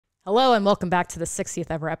Hello and welcome back to the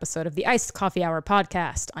 60th ever episode of the Iced Coffee Hour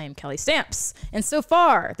podcast. I am Kelly Stamps, and so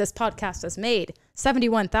far this podcast has made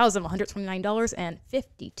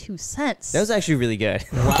 $71,129.52. That was actually really good.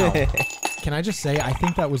 Wow. Can I just say, I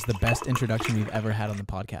think that was the best introduction we've ever had on the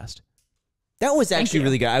podcast. That was actually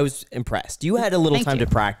really good. I was impressed. You had a little time to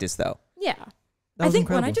practice, though. Yeah. That was I think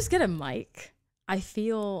incredible. when I just get a mic, I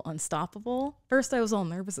feel unstoppable. First, I was all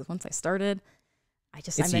nervous once I started.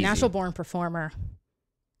 I'm a natural born performer.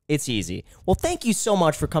 It's easy. Well, thank you so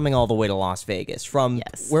much for coming all the way to Las Vegas from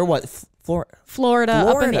Florida,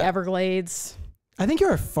 up in the Everglades. I think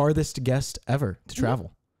you're our farthest guest ever to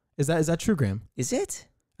travel. Is that true, Graham? Is it?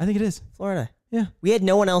 I think it is. Florida. Yeah. We had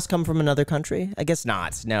no one else come from another country? I guess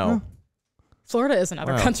not. No. Florida is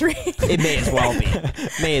another country. It may as well be.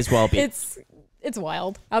 May as well be. It's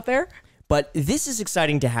wild out there. But this is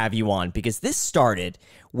exciting to have you on because this started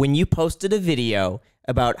when you posted a video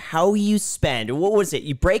about how you spend, what was it?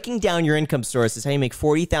 You breaking down your income sources, how you make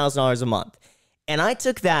 $40,000 a month. And I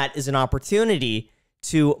took that as an opportunity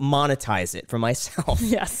to monetize it for myself.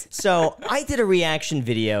 Yes. So I did a reaction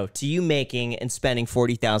video to you making and spending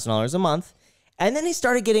 $40,000 a month. And then I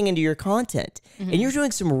started getting into your content. And you're doing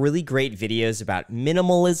some really great videos about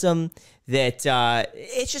minimalism that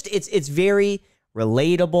it's very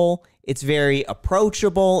relatable. It's very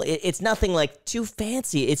approachable. It's nothing like too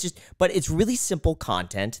fancy. But it's really simple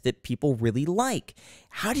content that people really like.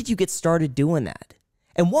 How did you get started doing that?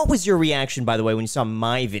 And what was your reaction, by the way, when you saw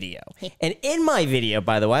my video? And in my video,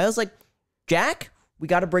 by the way, I was like, Jack, we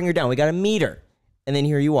got to bring her down. We got to meet her. And then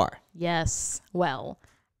here you are. Yes. Well,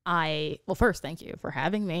 first, thank you for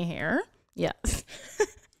having me here. Yes.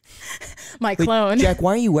 My clone. Jack,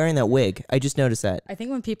 why are you wearing that wig? I just noticed that. I think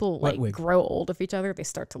when people grow old of each other, they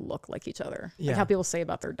start to look like each other. Yeah. Like how people say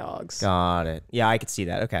about their dogs. Got it. Yeah, I could see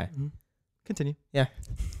that. Okay. Continue. Yeah.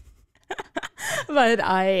 But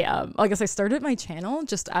I guess I started my channel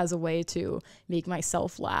just as a way to make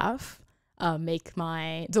myself laugh, make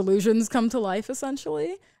my delusions come to life,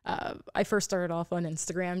 essentially. I first started off on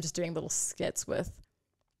Instagram just doing little skits with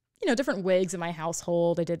different wigs in my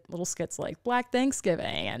household. I did little skits like Black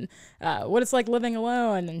Thanksgiving and what it's like living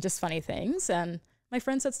alone and just funny things. And my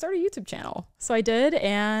friend said, start a YouTube channel. So I did,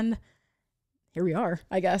 and here we are,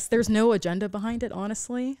 I guess. There's no agenda behind it,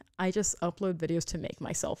 honestly. I just upload videos to make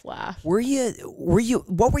myself laugh. What were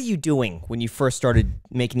you doing when you first started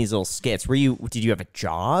making these little skits? Did you have a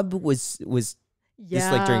job? Was this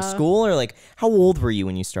like during school, or like how old were you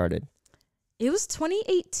when you started? It was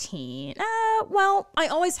 2018. Well, I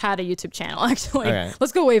always had a YouTube channel, actually. Okay.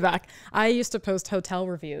 Let's go way back. I used to post hotel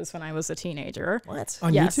reviews when I was a teenager. What?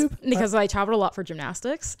 On YouTube? Because I traveled a lot for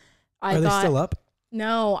gymnastics. Are they still up?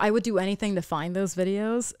 No, I would do anything to find those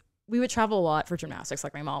videos. We would travel a lot for gymnastics,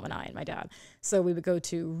 like my mom and I and my dad. So we would go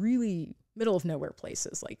to really middle of nowhere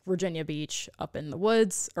places like Virginia Beach up in the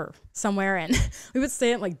woods or somewhere. And we would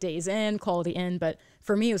stay at like Days Inn, Quality Inn. But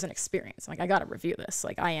for me, it was an experience. Like, I got to review this.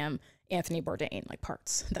 Like, I am Anthony Bourdain, like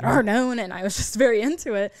parts that are known. And I was just very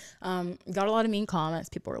into it. Got a lot of mean comments.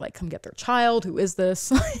 People were like, come get their child. Who is this?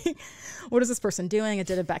 Like, what is this person doing? I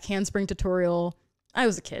did a back handspring tutorial. I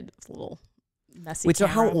was a kid. It was a little messy. Wait, so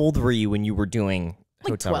how old were you when you were doing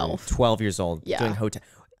like hotel? 12. 12 years old. Yeah. Doing hotel.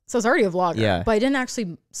 So I was already a vlogger, Yeah. but I didn't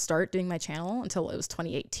actually start doing my channel until it was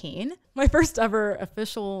 2018. My first ever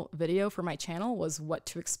official video for my channel was what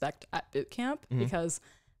to expect at boot camp, because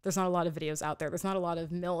there's not a lot of videos out there. There's not a lot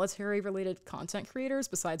of military related content creators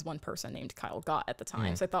besides one person named Kyle Gott at the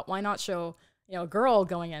time. So I thought, why not show a girl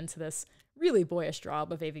going into this really boyish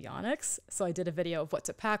job of avionics? So I did a video of what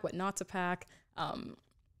to pack, what not to pack.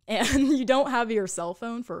 And you don't have your cell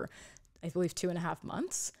phone for, I believe, 2.5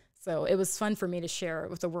 months. So it was fun for me to share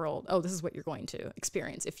with the world, oh, this is what you're going to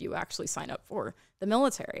experience if you actually sign up for the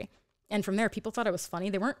military. And from there, people thought I was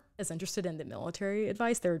funny. They weren't as interested in the military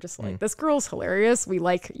advice. They were just like, this girl's hilarious. We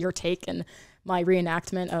like your take. And my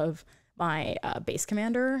reenactment of my base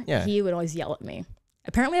commander, he would always yell at me.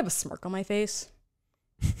 Apparently I have a smirk on my face.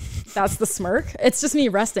 That's the smirk. It's just me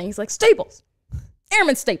resting. He's like, Staples,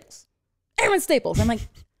 Airman Staples, Airman Staples. I'm like,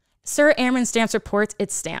 Sir, Airman Stamps reports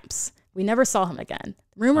it's Stamps. We never saw him again.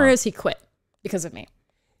 Rumor is he quit because of me.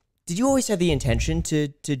 Did you always have the intention to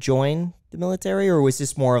join the military, or was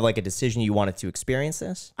this more of like a decision you wanted to experience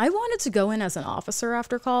this? I wanted to go in as an officer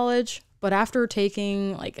after college, but after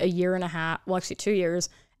taking like a year and a half, well, actually 2 years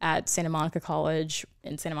at Santa Monica College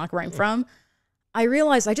in Santa Monica, where I'm from, I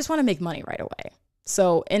realized I just want to make money right away.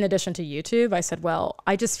 So in addition to YouTube, I said, well,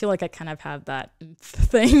 I just feel like I kind of have that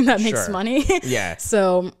thing that makes money. Yeah.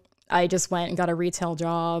 So I just went and got a retail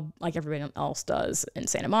job like everybody else does in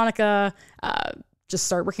Santa Monica, just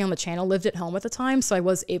started working on the channel, lived at home at the time. So I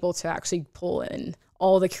was able to actually pull in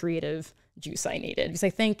all the creative juice I needed. Because I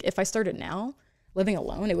think if I started now, living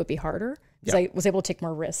alone, it would be harder because I was able to take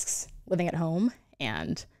more risks living at home.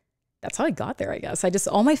 And that's how I got there, I guess.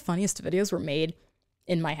 All my funniest videos were made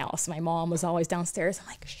in my house. My mom was always downstairs. I'm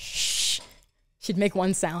like, shh. She'd make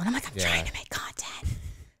one sound. I'm like, I'm trying to make content.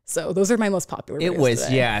 So those are my most popular videos. It was,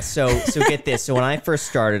 today. yeah. So get this. So when I first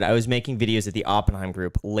started, I was making videos at the Oppenheim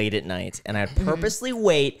group late at night, and I'd purposely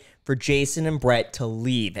wait for Jason and Brett to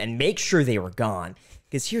leave and make sure they were gone.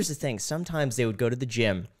 Because here's the thing. Sometimes they would go to the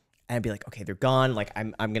gym, and I'd be like, okay, they're gone. Like,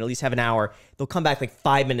 I'm going to at least have an hour. They'll come back like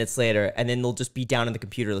 5 minutes later, and then they'll just be down in the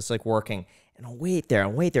computer just like working. And I'll wait there.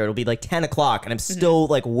 It'll be like 10 o'clock, and I'm still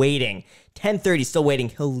like waiting. 10:30, still waiting.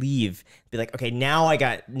 He'll leave. Be like, okay, now I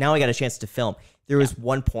got a chance to film. There was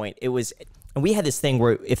one point. It was, and we had this thing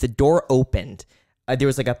where if the door opened, there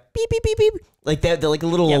was like a beep beep beep beep, like the like a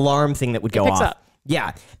little alarm thing that would go off. Up.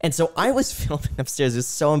 Yeah. And so I was filming upstairs. It was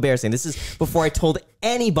so embarrassing. This is before I told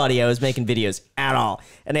anybody I was making videos at all.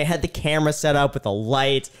 And I had the camera set up with a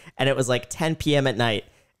light, and it was like 10 p.m. at night.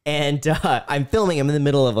 And I'm filming. I'm in the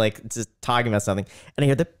middle of like just talking about something, and I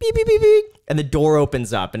hear the beep beep beep beep, and the door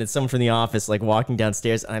opens up, and it's someone from the office like walking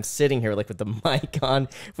downstairs, and I'm sitting here like with the mic on,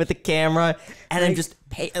 with the camera, and I'm just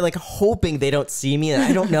like hoping they don't see me, and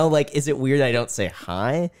I don't know, like, is it weird I don't say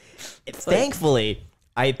hi? Thankfully,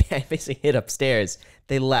 I basically hid upstairs.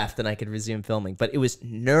 They left, and I could resume filming, but it was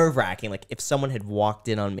nerve wracking. Like if someone had walked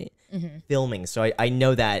in on me filming, so I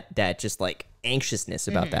know that just like anxiousness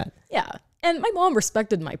about that. Yeah. And my mom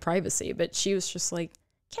respected my privacy, but she was just like,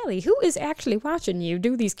 Kelly, who is actually watching you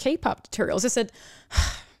do these K-pop tutorials? I said,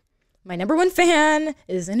 my #1 fan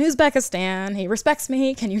is in Uzbekistan. He respects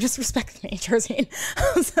me. Can you just respect me, Jersey?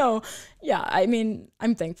 So, yeah, I mean,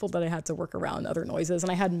 I'm thankful that I had to work around other noises.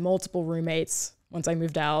 And I had multiple roommates once I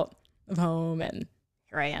moved out of home, and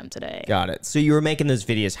here I am today. Got it. So you were making those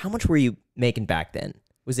videos. How much were you making back then?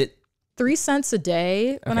 Was it 3 cents a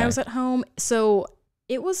day when I Okay. was at home? So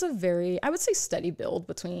it was a very, I would say, steady build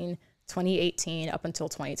between 2018 up until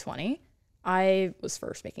 2020. I was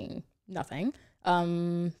first making nothing.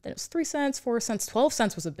 Then it was 3 cents, 4 cents, 12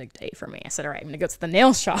 cents was a big day for me. I said, all right, I'm going to go to the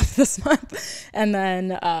nail shop this month. And then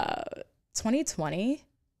 2020, it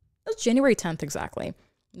was January 10th exactly.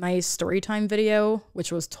 My story time video,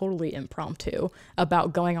 which was totally impromptu,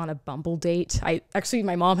 about going on a Bumble date.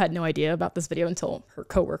 My mom had no idea about this video until her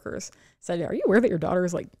coworkers said, are you aware that your daughter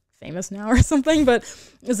is like famous now or something? But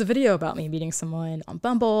it was a video about me meeting someone on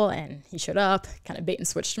Bumble, and he showed up, kind of bait and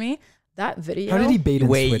switched me. That video. How did he bait and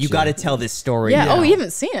Wait, switch you got to tell this story. Yeah. now. Oh, you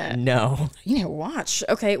haven't seen it? No. You need to watch.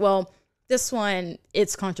 Okay. Well, this one,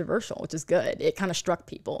 it's controversial, which is good. It kind of struck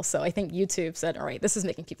people. So I think YouTube said, all right, this is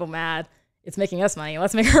making people mad. It's making us money.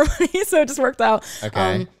 Let's make her money. So it just worked out.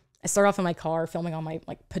 Okay. I started off in my car filming on my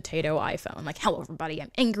like potato iPhone. Like, hello, everybody.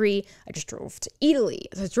 I'm angry. I just drove to Italy.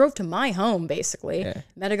 So I drove to my home, basically. Yeah.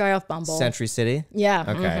 Met a guy off Bumble. Century City? Yeah.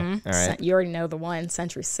 Okay. All right. You already know the one,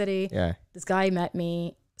 Century City. Yeah. This guy met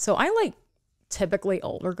me. So I like typically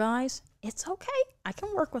older guys. It's okay. I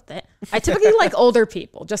can work with it. I typically like older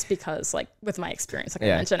people just because, like, with my experience, like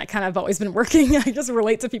I mentioned, I kind of have always been working. I just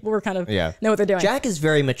relate to people who are kind of know what they're doing. Jack is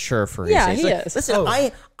very mature for his age. he Like, is. Listen,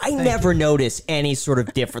 I never notice any sort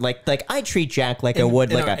of different. Like I treat Jack like I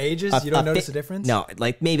would in like our ages. You don't notice a difference? No,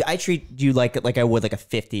 like maybe I treat you like I would like a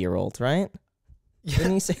 50-year-old, right?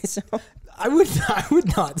 Didn't you say so? I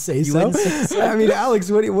would not say so. wouldn't say so? I mean,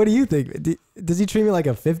 Alex, what do you think? Does he treat me like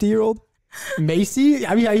a 50-year-old? Macy?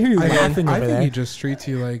 I mean, I hear you laughing I over think there. he just treats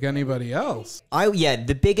you like anybody else.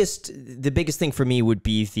 The biggest thing for me would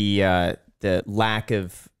be the lack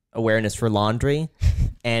of awareness for laundry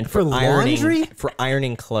and for ironing laundry? for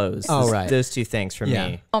ironing clothes. Oh, Those- right. Those two things for Yeah.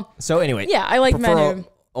 me. So anyway, Yeah, I like men prefer who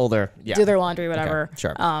older. Yeah. do their laundry, whatever. Okay,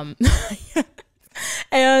 sure.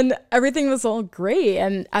 And everything was all great.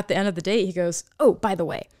 And at the end of the day, he goes, oh, by the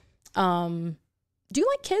way, do you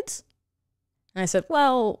like kids? And I said,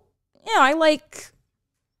 well, yeah, I like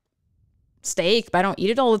steak, but I don't eat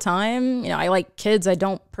it all the time. You know, I like kids. I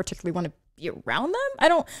don't particularly want to be around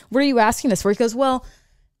them. What are you asking this for? He goes, well,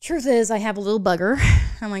 truth is I have a little bugger.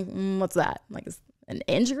 I'm like, what's that? I'm like, is it an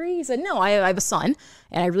injury? He said, no, I have a son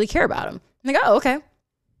and I really care about him. I'm like, oh, okay.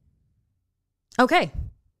 Okay.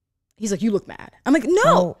 He's like, you look mad. I'm like, no.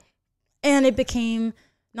 Oh. And it became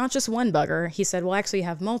not just one bugger. He said, well, actually, you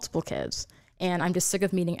have multiple kids. And I'm just sick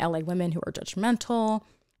of meeting LA women who are judgmental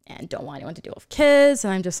and don't want anyone to deal with kids.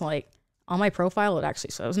 And I'm just like, on my profile, it actually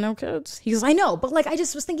says no kids. He goes, I know, but like, I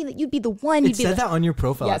just was thinking that you'd be the one. It said that on your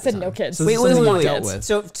profile. Yeah, at it the said no time. kids. So Wait, this is something you wait. dealt with.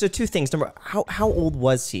 So two things. Number, how old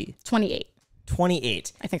was he? 28.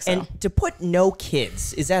 28. I think so. And to put no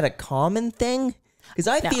kids, is that a common thing? Because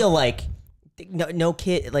I No. feel like no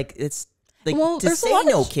kid, like it's Like, Well, to there's a say lot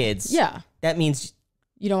of no kids, Yeah. that means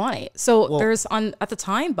You don't want it. So Well- there's at the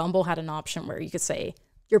time, Bumble had an option where you could say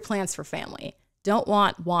your plans for family. Don't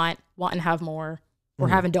want and have more, or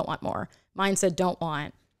have and don't want more. Mine said don't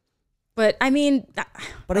want. But I mean, But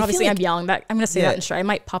I feel obviously like- I'm young. That I'm going to say that in short. I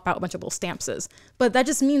might pop out a bunch of little stampses. But that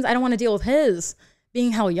just means I don't want to deal with his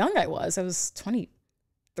being how young I was. I was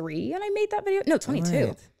 23 and I made that video. No, 22.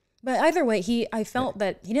 Right. But either way, I felt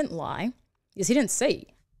that he didn't lie because he didn't say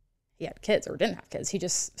he had kids or didn't have kids. He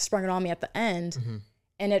just sprung it on me at the end.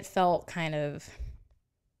 And it felt kind of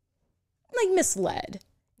like misled.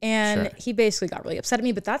 And Sure. he basically got really upset at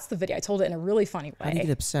me, but that's the video. I told it in a really funny how do you way.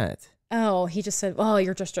 get upset? Oh, he just said, "Oh,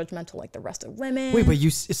 you're just judgmental like the rest of women." Wait, but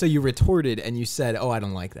so you retorted and you said, "Oh, I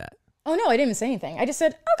don't like that." Oh no, I didn't even say anything. I just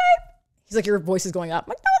said, "Okay." He's like, "Your voice is going up." I'm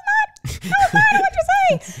like, "No, it's not. No, it's not what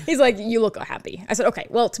you're saying." He's like, "You look happy." I said, "Okay."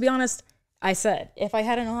 Well, to be honest, I said if I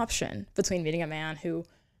had an option between meeting a man who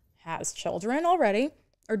has children already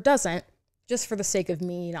or doesn't, just for the sake of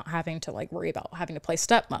me not having to like worry about having to play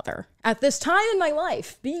stepmother at this time in my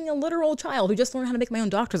life, being a literal child who just learned how to make my own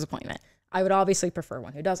doctor's appointment, I would obviously prefer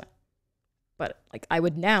one who doesn't. But like I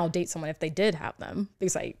would now date someone if they did have them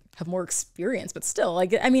because I have more experience, but still,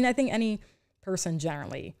 like, I mean, I think any person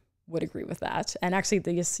generally would agree with that. And actually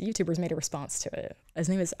these YouTubers made a response to it. His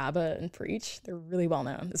name is Abba and Preach. They're really well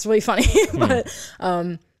known. It's really funny, but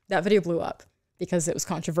that video blew up because it was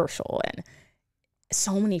controversial and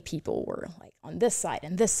so many people were like on this side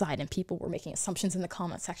and this side, and people were making assumptions in the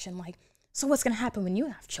comment section like, so what's going to happen when you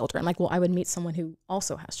have children? Like, well, I would meet someone who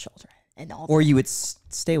also has children and all Or you would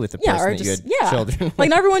stay with the person or that just, you had children. like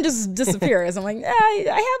everyone just disappears. I'm like,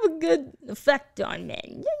 I have a good effect on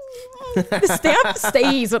men. The stamp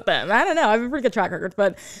stays with them. I don't know. I have a pretty good track record,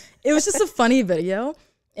 but it was just a funny video.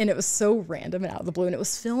 And it was so random and out of the blue. And it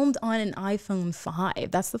was filmed on an iPhone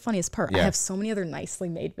 5. That's the funniest part. I Yeah. have so many other nicely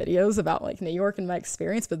made videos about like New York and my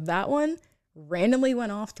experience, but that one randomly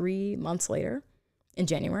went off 3 months later in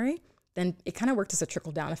January. Then it kind of worked as a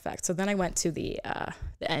trickle down effect. So then I went to the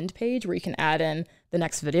end page where you can add in the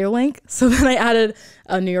next video link. So then I added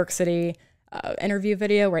a New York City interview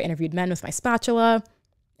video where I interviewed men with my spatula.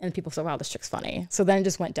 And people said, wow, this chick's funny. So then it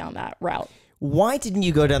just went down that route. Why didn't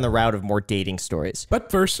you go down the route of more dating stories?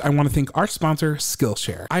 But first, I want to thank our sponsor,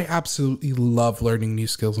 Skillshare. I absolutely love learning new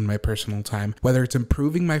skills in my personal time, whether it's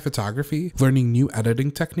improving my photography, learning new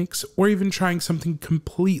editing techniques, or even trying something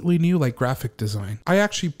completely new like graphic design. I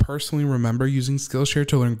actually personally remember using Skillshare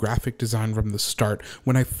to learn graphic design from the start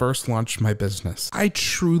when I first launched my business. I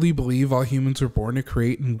truly believe all humans are born to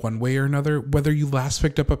create in one way or another, whether you last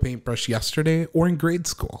picked up a paintbrush yesterday or in grade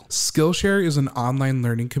school. Skillshare is an online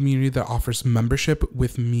learning community that offers membership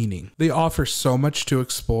with meaning. They offer so much to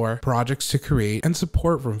explore, projects to create, and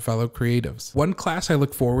support from fellow creatives. One class I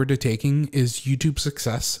look forward to taking is YouTube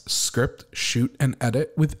Success, Script, Shoot, and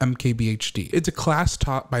Edit with MKBHD. It's a class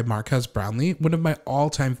taught by Marquez Brownlee, one of my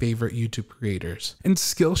all-time favorite YouTube creators. And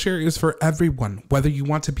Skillshare is for everyone, whether you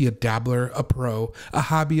want to be a dabbler, a pro, a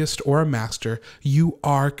hobbyist, or a master, you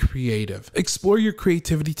are creative. Explore your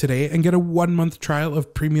creativity today and get a 1-month trial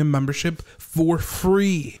of premium membership for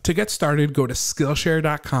free. To get started, go to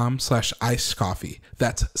Skillshare.com/iced coffee.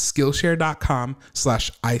 That's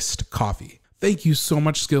Skillshare.com/iced coffee. Thank you so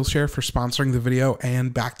much, Skillshare, for sponsoring the video,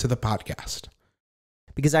 and back to the podcast.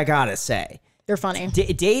 Because I gotta say, They're funny.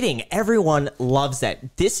 dating, everyone loves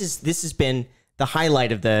that. This has been the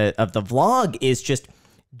highlight of the vlog, is just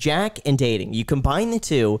Jack and dating. You combine the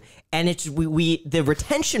two, and it's the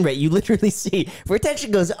retention rate, you literally see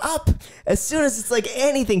retention goes up as soon as it's like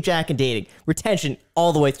anything Jack and dating. Retention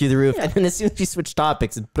all the way through the roof, and then as soon as you switch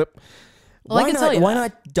topics, and Well, I can tell you why that.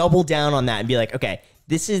 not double down on that and be like, okay,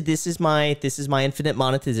 this is my infinite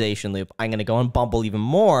monetization loop. I'm gonna go on Bumble even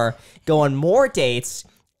more, go on more dates,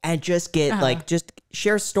 and just get just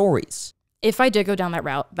share stories. If I did go down that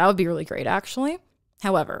route, that would be really great, actually.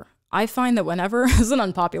 However, I find that whenever, this is an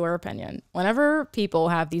unpopular opinion, whenever people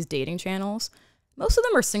have these dating channels, most of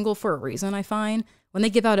them are single for a reason, I find. When they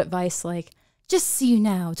give out advice like, just see you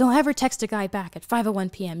now, don't ever text a guy back at 5:01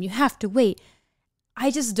 p.m., you have to wait. I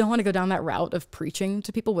just don't want to go down that route of preaching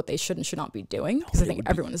to people what they should and should not be doing, because I think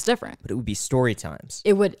everyone is different. But it would be story times.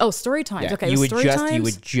 It would, story times. Yeah, Okay, you with would story just times,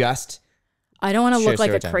 I don't want to look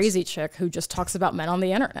like a stereotypes. crazy chick who just talks about men on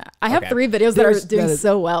the internet. I have Okay. 3 videos that are doing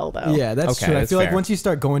so well, though. Yeah, that's Okay, true. I that's feel like fair. once you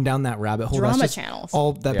start going down that rabbit hole, Drama that's just channels.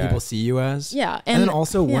 all that Yeah. people see you as. Yeah, And then and-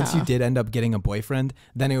 also, once yeah. you did end up getting a boyfriend,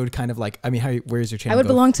 then it would kind of like, I mean, where's your channel I would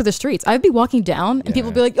go? belong to the streets. I would be walking down, and people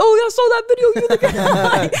would be like, "Oh, yeah, I saw that video. You the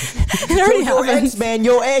guy." It already Your happened. ex, man,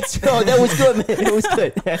 your ex. Oh, that was good, man. It was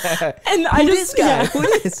good. And I just, guy? yeah. Who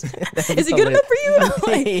this? Is he good enough for you?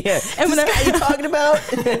 Like, Yeah. and This whenever, guy you talking about?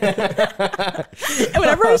 and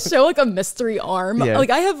whenever I show like a mystery arm, Yeah. like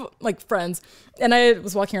I have like friends, and I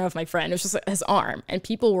was walking around with my friend. It was just like, his arm, and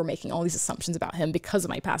people were making all these assumptions about him because of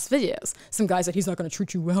my past videos. Some guy said he's not going to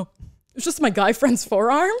treat you well. It's just my guy friend's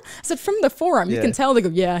forearm. I said, from the forearm, you Yeah. can tell. They go,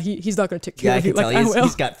 yeah, he's not going to take care Yeah, I of you can like tell I he's, will.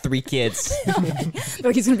 he's got 3 kids.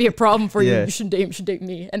 Like he's going to be a problem for you. Yeah. You should date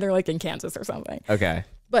me. And they're like in Kansas or something. Okay.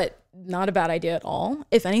 But not a bad idea at all.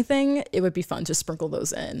 If anything, it would be fun to sprinkle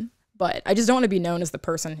those in. But I just don't want to be known as the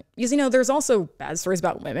person, because, you know, there's also bad stories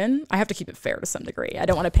about women. I have to keep it fair to some degree. I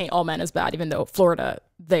don't want to paint all men as bad, even though Florida,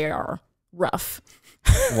 they are rough.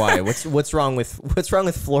 Why? What's wrong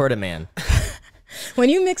with Florida man? When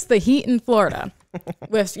you mix the heat in Florida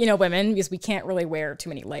with, you know, women, because we can't really wear too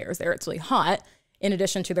many layers there, it's really hot. In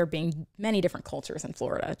addition to there being many different cultures in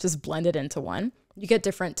Florida, just blended into one, you get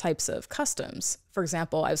different types of customs. For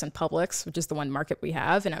example, I was in Publix, which is the one market we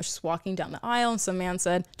have, and I was just walking down the aisle, and some man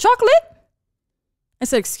said, "Chocolate?" I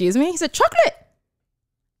said, "Excuse me?" He said, "Chocolate."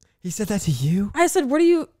 He said that to you? I said, "What are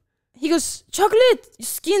you?" He goes, "Chocolate, your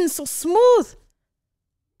skin's so smooth."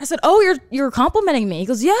 I said, "Oh, you're complimenting me." He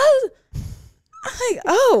goes, "Yeah." I'm like,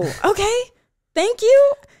 "Oh, okay, thank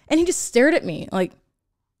you." And he just stared at me like.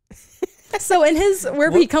 So in his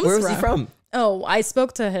wherever he comes Where from. was he from? Oh, I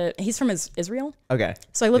spoke to him. He's from Israel. Okay.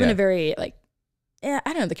 So I live in Yeah. a very like, yeah,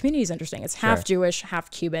 I don't know. The community is interesting. It's half Sure. Jewish, half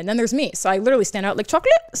Cuban. Then there's me. So I literally stand out like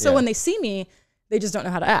chocolate. So Yeah. when they see me, they just don't know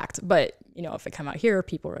how to act. But you know, if I come out here,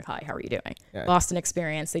 people are like, "Hi, how are you doing?" Yeah. Boston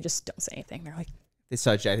experience. They just don't say anything. They're like, They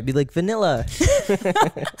saw Jack. They'd be like vanilla.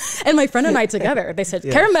 and my friend and I together, they said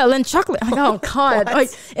caramel and chocolate. I'm like, oh God, like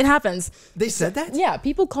it happens. They said that? Yeah,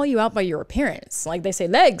 people call you out by your appearance. Like they say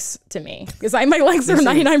legs to me because my legs are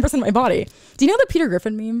 99% of my body. Do you know the Peter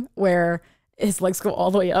Griffin meme where his legs go all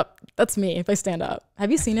the way up? That's me if I stand up.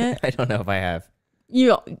 Have you seen it? I don't know if I have.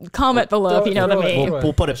 You comment below if you know the throw it. meme.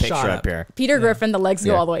 We'll put a picture Shot up up. here. Peter Griffin, the legs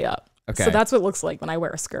go Yeah. all the way up. Okay. So that's what it looks like when I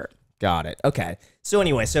wear a skirt. Got it. Okay. So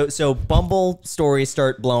anyway, so Bumble stories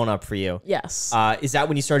start blowing up for you. Yes. Is that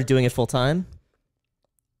when you started doing it full time?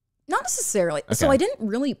 Not necessarily. So Okay. I didn't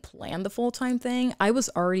really plan the full-time thing. I was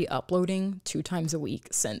already uploading 2 times a week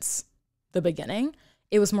since the beginning.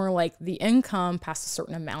 It was more like the income past a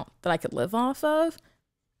certain amount that I could live off of.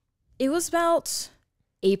 It was about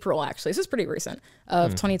April, actually. This was pretty recent,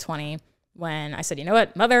 of 2020, when I said, "You know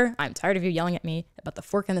what, Mother, I'm tired of you yelling at me about the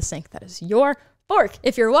fork in the sink. That is your fork.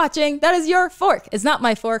 If you're watching, that is your fork. It's not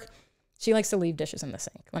my fork." She likes to leave dishes in the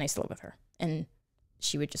sink when I used to live with her. And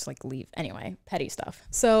she would just like leave anyway, petty stuff.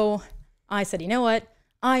 So I said, "You know what?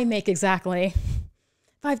 I make exactly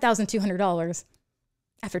 $5,200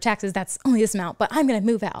 after taxes. That's only this amount, but I'm going to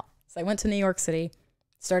move out." So I went to New York City,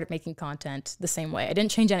 started making content the same way. I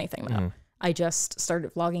didn't change anything though. I just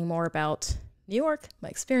started vlogging more about New York, my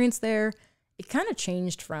experience there. It kind of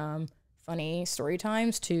changed from funny story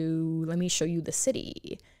times to let me show you the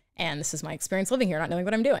city. And this is my experience living here, not knowing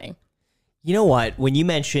what I'm doing. You know what? When you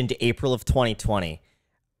mentioned April of 2020,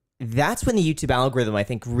 that's when the YouTube algorithm, I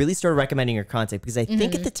think, really started recommending your content. Because I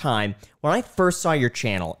think at the time, when I first saw your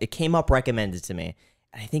channel, it came up recommended to me.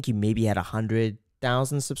 And I think you maybe had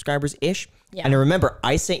 100,000 subscribers-ish. Yeah. And I remember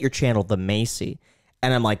I sent your channel to Macy.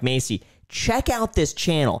 And I'm like, "Macy, check out this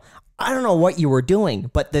channel. I don't know what you were doing,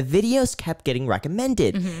 but the videos kept getting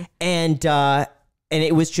recommended." And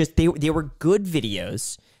it was just, they were good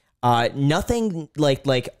videos. Nothing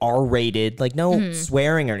like R-rated, like no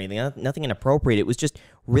swearing or anything, nothing inappropriate. It was just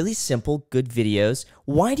really simple, good videos.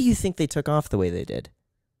 Why do you think they took off the way they did?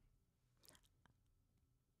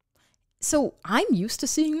 So I'm used to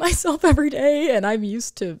seeing myself every day, and I'm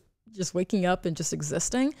used to just waking up and just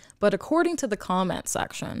existing. But according to the comment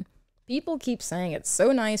section, people keep saying it's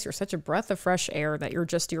so nice, you're such a breath of fresh air, that you're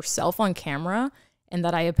just yourself on camera, and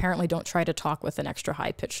that I apparently don't try to talk with an extra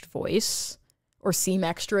high-pitched voice or seem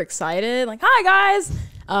extra excited. Like, "Hi, guys."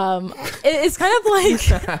 It's kind of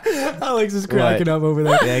like... Alex is cracking up over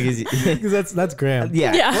there. Yeah, Because that's Graham.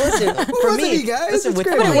 yeah. Yeah. Well, listen, for Wasn't me, he, guys? listen, It's with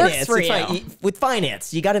great. But it works finance, for it's you. fine. With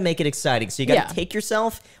finance, you got to make it exciting. So you got to Yeah. take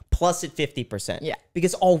yourself plus it 50%. Yeah.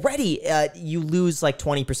 Because already you lose like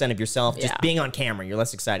 20% of yourself just Yeah. being on camera. You're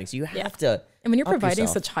less exciting. So you have to And when you're Up providing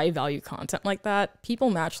yourself. such high value content like that,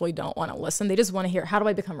 people naturally don't want to listen. They just want to hear, how do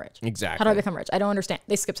I become rich? Exactly. How do I become rich? I don't understand.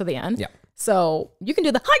 They skip to the end. Yeah. So you can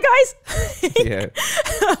do the, hi guys. Yeah.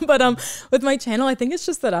 But with my channel, I think it's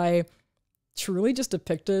just that I truly just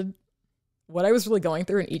depicted what I was really going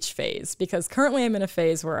through in each phase, because currently I'm in a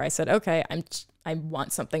phase where I said, okay, I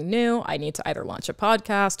want something new. I need to either launch a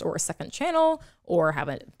podcast or a second channel or have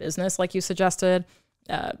a business like you suggested.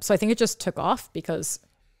 So I think it just took off because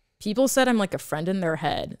people said I'm like a friend in their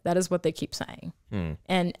head. That is what they keep saying.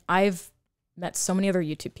 And I've met so many other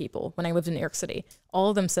YouTube people when I lived in New York City. All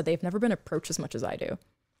of them said they've never been approached as much as I do.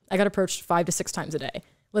 I got approached 5 to 6 times a day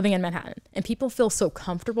living in Manhattan. And people feel so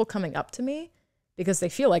comfortable coming up to me because they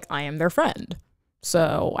feel like I am their friend.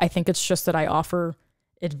 So I think it's just that I offer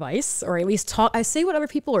advice, or at least talk. I say what other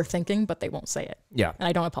people are thinking, but they won't say it. Yeah. And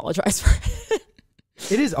I don't apologize for it.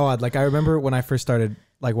 It is odd. Like I remember when I first started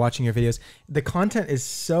like watching your videos, the content is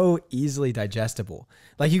so easily digestible.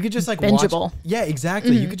 Like you could just like Bingeable. watch. Yeah,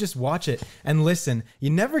 exactly. You could just watch it and listen. You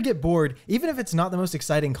never get bored, even if it's not the most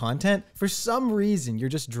exciting content. For some reason, you're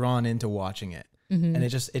just drawn into watching it, and it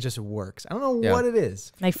just works. I don't know what it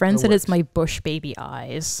is. My friend It said it's works. my bush baby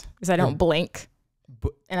eyes because I don't blink.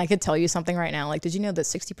 And I could tell you something right now. Like, did you know that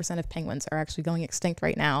 60% of penguins are actually going extinct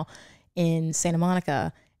right now in Santa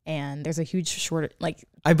Monica? And there's a huge shortage. Like,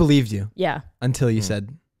 I believed you yeah, until you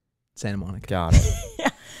said Santa Monica. Got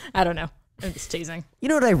it. I don't know. I'm just teasing. You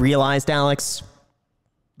know what I realized, Alex?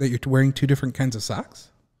 That you're wearing 2 different kinds of socks?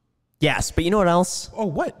 Yes, but you know what else? Oh,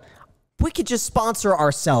 what? We could just sponsor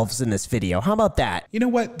ourselves in this video. How about that? You know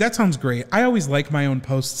what? That sounds great. I always like my own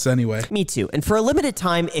posts anyway. Me too. And for a limited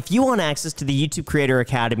time, if you want access to the YouTube Creator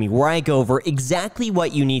Academy, where I go over exactly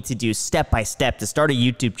what you need to do step by step to start a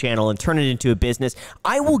YouTube channel and turn it into a business,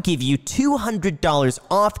 I will give you $200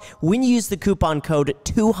 off when you use the coupon code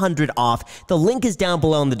 200OFF. The link is down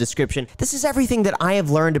below in the description. This is everything that I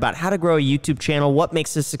have learned about how to grow a YouTube channel, what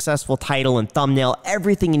makes a successful title and thumbnail,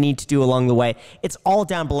 everything you need to do along the way. It's all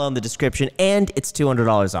down below in the description. And it's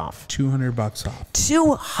 $200 off. $200 off.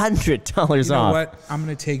 $200 You know off. what? I'm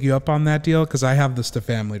going to take you up on that deal because I have this to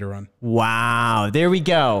family to run. Wow, there we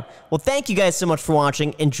go. Well, thank you guys so much for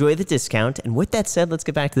watching. Enjoy the discount. And with that said, let's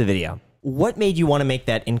get back to the video. What made you want to make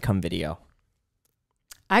that income video?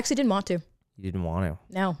 I actually didn't want to. You didn't want to.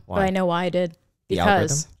 No, Why? but I know why I did. The Because,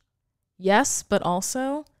 algorithm? yes, but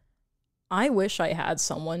also, I wish I had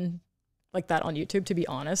someone like that on YouTube, to be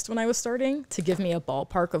honest, when I was starting, to give me a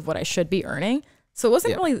ballpark of what I should be earning. So it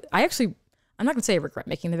wasn't really, I'm not going to say I regret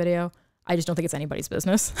making the video. I just don't think it's anybody's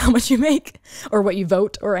business how much you make or what you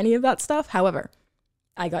vote or any of that stuff. However,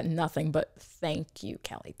 I got nothing but thank you,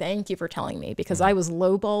 Kelly. Thank you for telling me, because I was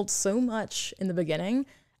lowballed so much in the beginning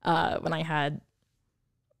when I had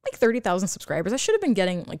like 30,000 subscribers. I should have been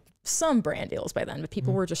getting like some brand deals by then, but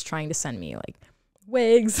people were just trying to send me like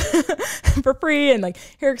wigs for free and like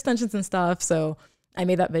hair extensions and stuff. So I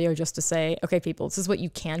made that video just to say, okay, people, this is what you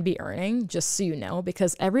can be earning, just so you know,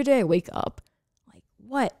 because every day I wake up like,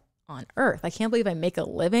 what on earth? I can't believe I make a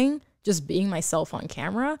living just being myself on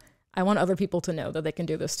camera. I want other people to know that they can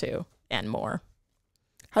do this too, and more.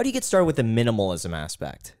 How do you get started with the minimalism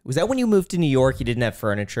aspect? Was that when you moved to New York, you didn't have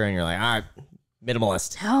furniture and you're like, all right,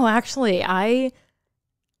 minimalist? No, actually,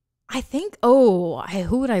 I think, who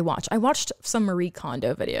would I watch? I watched some Marie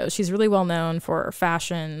Kondo videos. She's really well known for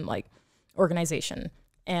fashion, like organization.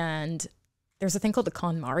 And there's a thing called the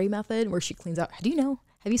KonMari method where she cleans out. Do you know?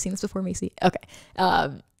 Have you seen this before, Macy?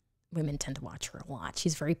 Okay. Women tend to watch her a lot.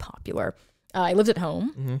 She's very popular. I lived at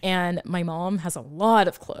home and my mom has a lot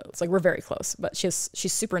of clothes. Like, we're very close, but she's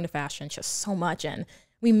super into fashion. She has so much. And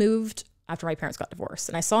we moved after my parents got divorced,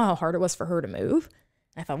 and I saw how hard it was for her to move.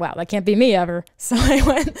 I thought, wow, that can't be me ever. So I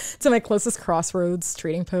went to my closest Crossroads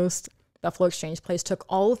trading post, Buffalo Exchange place, took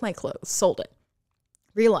all of my clothes, sold it.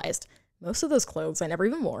 Realized most of those clothes I never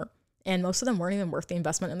even wore, and most of them weren't even worth the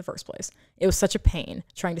investment in the first place. It was such a pain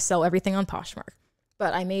trying to sell everything on Poshmark.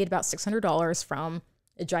 But I made about $600 from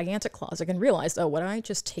a gigantic closet and realized, oh, why don't I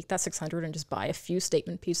just take that $600 and just buy a few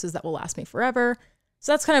statement pieces that will last me forever?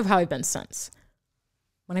 So that's kind of how I've been since.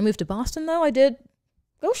 When I moved to Boston, though, I did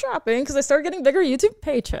go shopping because I started getting bigger YouTube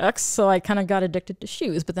paychecks. So I kind of got addicted to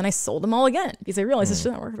shoes, but then I sold them all again because I realized it's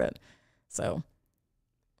not worth it. So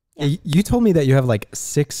Yeah. You told me that you have like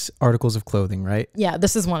 6 articles of clothing, right? yeah,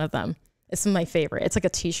 this is one of them. It's my favorite. It's like a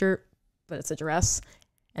t-shirt, but it's a dress,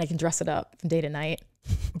 and I can dress it up from day to night.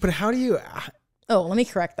 But how do you... Oh, let me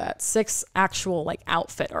correct that. 6 actual like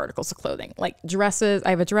outfit articles of clothing, like dresses. I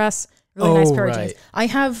have a dress, really nice pair of jeans. I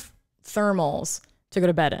have thermals to go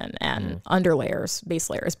to bed in and underlayers, base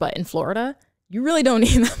layers. But in Florida, you really don't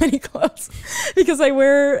need that many clothes because I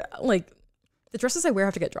wear like the dresses I wear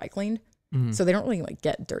have to get dry cleaned. So they don't really like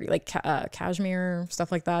get dirty. Like cashmere,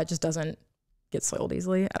 stuff like that just doesn't get soiled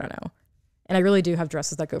easily. I don't know. And I really do have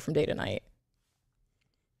dresses that go from day to night.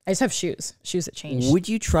 I just have shoes that change. Would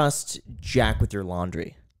you trust Jack with your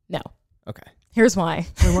laundry? No. Okay. Here's why.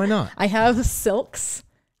 Well, why not? I have silks.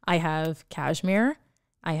 I have cashmere.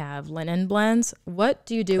 I have linen blends. What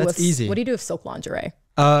do you do That's easy. What do you do with silk lingerie?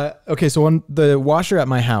 Okay, so on the washer at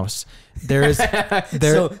my house, there's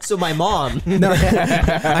So my mom. no, I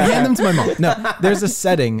hand them to my mom. No, there's a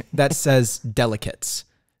setting that says delicates.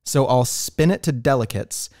 So I'll spin it to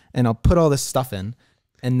delicates, and I'll put all this stuff in,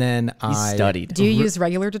 and then I studied. Do you use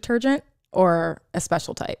regular detergent or a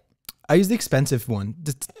special type? I use the expensive one,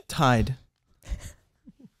 Tide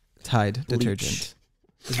detergent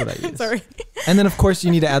is what I use. Sorry. And then of course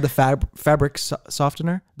you need to add the fabric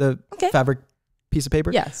softener, the fabric piece of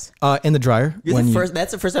paper. Yes. In the dryer.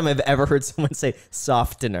 That's the first time I've ever heard someone say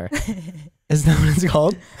softener. Is that what it's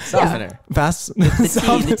called? Softener. Fast.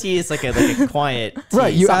 The tea is like a quiet tea.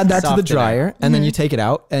 Right. You add that to the Softener. dryer, and then you take it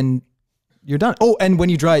out, and you're done. Oh, and when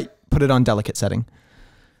you dry, put it on delicate setting.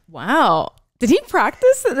 Wow. Did he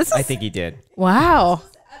practice? I think he did. Wow.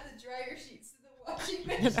 Add the dryer sheets to the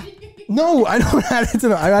washing machine. No, I don't add it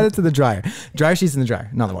to I add it to the dryer. Dryer sheets in the dryer,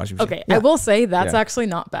 not the washing machine. Okay. I will say that's Yeah. actually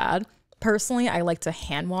not bad. Personally, I like to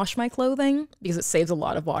hand wash my clothing because it saves a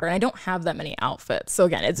lot of water, and I don't have that many outfits. So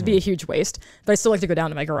again, it'd be a huge waste, but I still like to go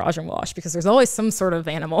down to my garage and wash because there's always some sort of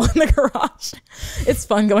animal in the garage. It's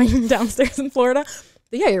fun going downstairs in Florida.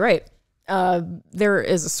 But yeah, you're right. There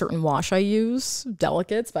is a certain wash I use,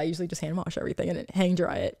 delicates, but I usually just hand wash everything and hang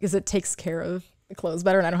dry it because it takes care of the clothes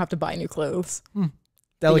better, and I don't have to buy new clothes.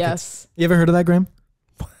 Delicates. Yes. You ever heard of that, Graham?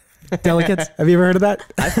 Delicates. Have you ever heard of that?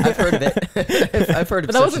 I've heard of it. I've heard of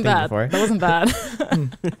But that such a wasn't thing bad. before. That wasn't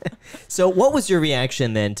bad. So what was your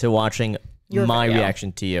reaction then to watching Your my video.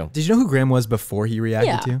 reaction to you? Did you know who Graham was before he reacted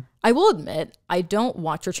Yeah. to you? I will admit, I don't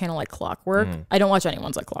watch your channel like clockwork. I don't watch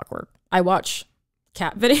anyone's like clockwork. I watch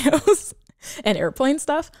cat videos and airplane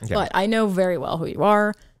stuff, but I know very well who you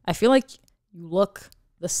are. I feel like you look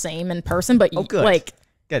the same in person, but you good. like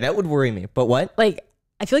Yeah, that would worry me. But what?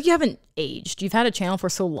 I feel like you haven't aged. You've had a channel for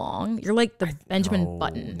so long. You're like the Benjamin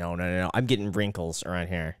Button. No. I'm getting wrinkles around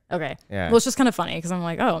here. Okay. Yeah. Well, it's just kind of funny because I'm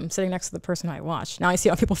like, oh, I'm sitting next to the person I watch. Now I see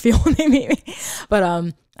how people feel when they meet me. But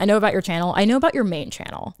I know about your channel. I know about your main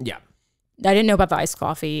channel. Yeah. I didn't know about the Iced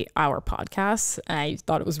Coffee Hour podcast. And I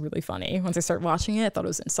thought it was really funny. Once I started watching it, I thought it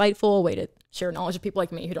was insightful, a way to share knowledge with people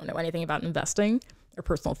like me who don't know anything about investing or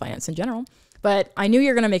personal finance in general. But I knew you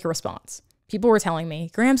were going to make a response. People were telling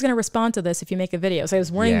me, Graham's going to respond to this if you make a video. So I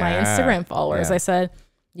was warning my Instagram followers. Yeah. I said,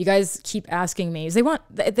 you guys keep asking me.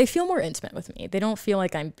 They feel more intimate with me. They don't feel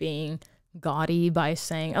like I'm being gaudy by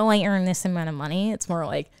saying, oh, I earn this amount of money. It's more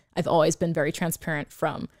like I've always been very transparent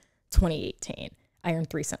from 2018. I earned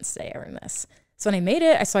 3 cents today. I earned this. So when I made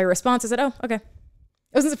it, I saw your response. I said, oh, okay.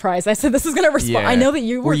 I wasn't surprised. I said, this is going to respond. Yeah. I know that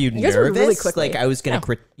you were. You you guys nervous? were really quick. Like I was going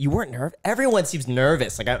to you weren't nervous? Everyone seems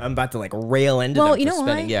nervous. Like I'm about to like rail into them you for know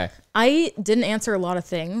spending. why? Yeah. I didn't answer a lot of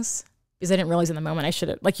things because I didn't realize in the moment I should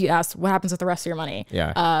have. Like you asked, what happens with the rest of your money?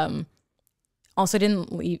 Yeah. Also, I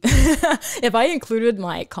didn't leave. If I included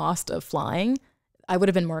my cost of flying, I would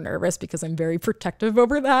have been more nervous because I'm very protective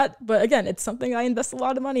over that. But again, it's something I invest a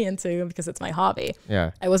lot of money into because it's my hobby.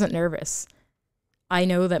 Yeah. I wasn't nervous. I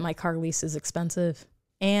know that my car lease is expensive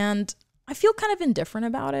and I feel kind of indifferent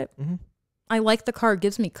about it. Mm-hmm. I like the car. It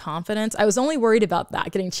gives me confidence. I was only worried about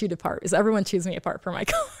that, getting chewed apart, because everyone chews me apart for my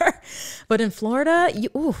car. But in Florida, when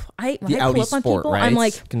The I pull Audi up on Sport, people, right? I'm It's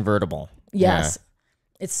like, convertible. yes,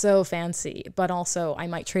 it's so fancy. But also, I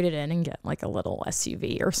might trade it in and get like a little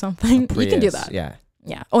SUV or something. You can do Prius, that. Yeah.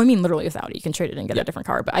 Yeah. Oh, I mean, literally with Audi, you can trade it and get a different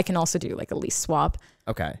car. But I can also do like a lease swap.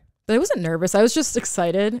 Okay. But I wasn't nervous. I was just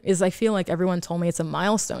excited. I feel like everyone told me it's a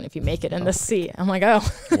milestone if you make it in the seat. I'm like, oh.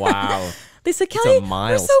 Wow. They said, Kelly, we're so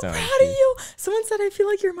milestone, proud of Pete. you. Someone said, I feel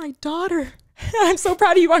like you're my daughter. I'm so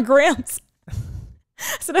proud of you on Grams. I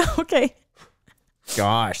said, oh, okay.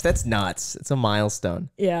 Gosh, that's nuts. It's a milestone.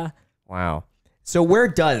 Yeah. Wow. So where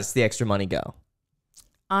does the extra money go?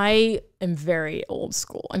 I am very old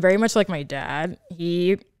school. I'm very much like my dad.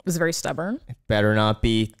 He was very stubborn. Better not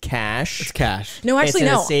be cash. It's cash. No, actually, it's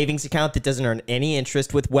in no. a savings account that doesn't earn any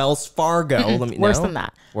interest with Wells Fargo. Let me Worse no? than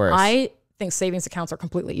that. Worse. I think savings accounts are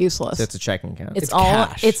completely useless. So it's a checking account. It's all.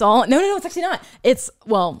 cash. It's all. No. It's actually not. It's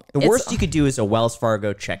The worst you could do is a Wells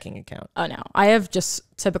Fargo checking account. Oh no, I have just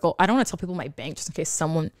typical. I don't want to tell people my bank just in case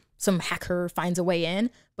some hacker finds a way in.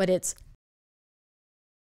 But it's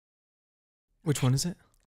Which one is it?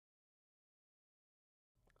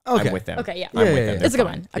 Okay. I'm with them. Okay, yeah. I'm Yeah, with yeah, them. yeah. It's a good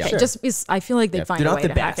They're one. fine. Okay, Yeah. just because I feel like they find They're a not way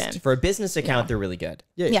the to hack best. in. For a business account, they're really good.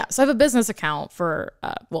 Yeah, so I have a business account for,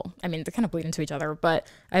 well, I mean, they kind of bleed into each other, but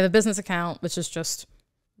I have a business account, which is just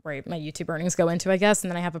where my YouTube earnings go into, I guess. And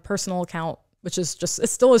then I have a personal account, which is just, it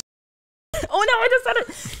still is. Oh no, I just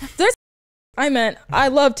said it. I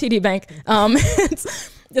love TD Bank. It's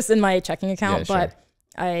just in my checking account, Yeah,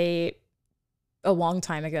 but a long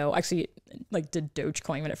time ago, actually, like did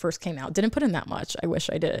Dogecoin when it first came out. Didn't put in that much. I wish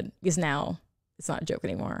I did, because now it's not a joke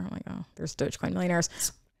anymore. I'm like, oh, there's Dogecoin millionaires.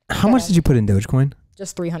 How much did you put in Dogecoin?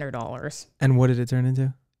 Just $300. And what did it turn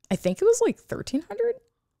into? I think it was like 1,300.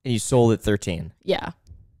 And you sold at 13. Yeah.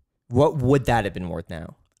 What would that have been worth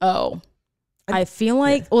now? Oh, I feel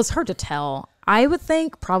like, well, it's hard to tell. I would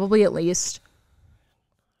think probably at least,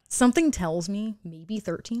 something tells me maybe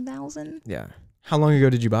 13,000. Yeah. How long ago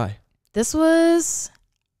did you buy? This was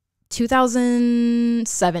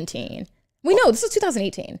 2017. Wait, no, this was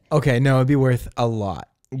 2018. Okay, no, it'd be worth a lot.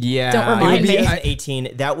 Yeah. Don't remind it would me. be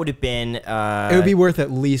 18. That would have been. It would be worth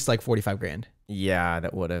at least like 45 grand. Yeah,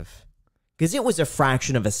 that would have. Because it was a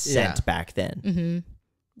fraction of a cent Yeah. back then. Mm-hmm.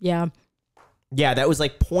 Yeah. Yeah, that was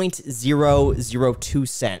like 0.002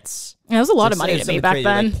 cents. And it was a lot So of money to something me back crazy,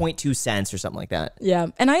 then. Like 0.2 cents or something like that. Yeah.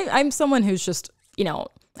 And I'm someone who's just, you know,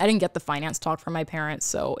 I didn't get the finance talk from my parents.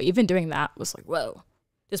 So even doing that was like, whoa,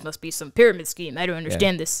 this must be some pyramid scheme. I don't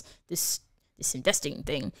understand this investing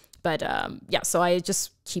thing. But yeah, so I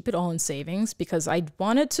just keep it all in savings because I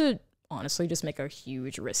wanted to honestly just make a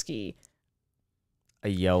huge risky. A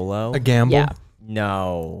YOLO? A gamble? Yeah.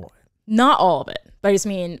 No. Not all of it. But I just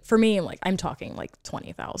mean, for me, like I'm talking like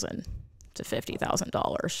 $20,000 to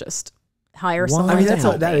 $50,000. Just hire someone I mean, to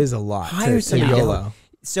help that me. is a lot. Hire to somebody. YOLO.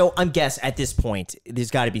 So I'm guess at this point, there's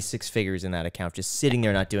got to be 6 figures in that account just sitting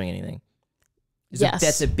there not doing anything. Yes.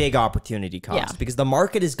 That's a big opportunity cost Yeah. because the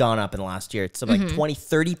market has gone up in the last year. It's something like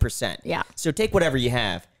 20-30%. Yeah. So take whatever you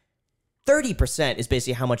have. 30% is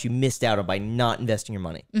basically how much you missed out on by not investing your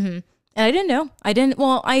money. Mm-hmm. And I didn't know.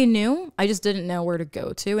 I knew. I just didn't know where to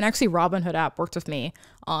go to. And actually, Robinhood app worked with me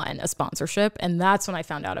on a sponsorship. And that's when I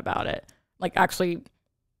found out about it. Like, actually,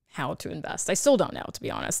 how to invest. I still don't know, to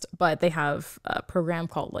be honest. But they have a program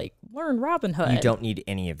called, like, Learn Robinhood. You don't need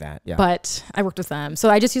any of that. Yeah. But I worked with them. So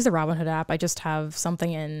I just use the Robinhood app. I just have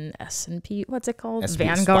something in S&P. What's it called? S&P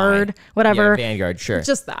Vanguard. Spy. Whatever. Yeah, Vanguard, sure.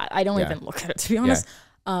 Just that. I don't Yeah. even look at it, to be honest.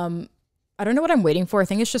 I don't know what I'm waiting for. I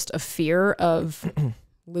think it's just a fear of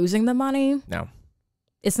losing the money. No.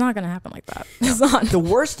 It's not going to happen like that. It's not. The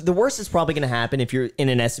worst is probably going to happen if you're in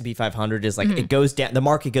an S&P 500 is like it goes down, the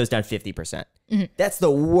market goes down 50%. That's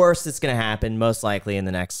the worst that's going to happen most likely in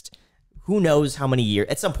the next, who knows how many years.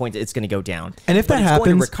 At some point it's going to go down. And if but that it's going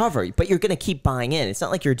happens- to recover, but you're going to keep buying in. It's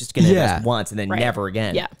not like you're just going to invest once and then Right. never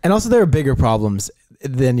again. Yeah. And also, there are bigger problems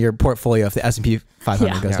than your portfolio if the S&P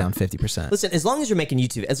 500 Yeah. goes down 50%. Listen, as long as you're making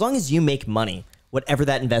YouTube, as long as you make money, whatever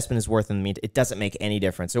that investment is worth in the meantime, it doesn't make any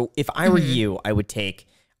difference. So if I were you, I would take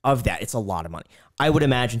of that. It's a lot of money. I would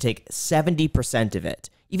imagine take 70% of it,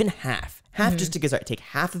 even half just to get started. Take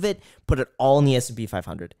half of it, put it all in the S&P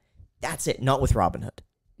 500. That's it. Not with Robinhood.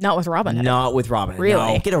 Not with Robinhood. Not with Robinhood.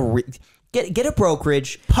 Really? No, get a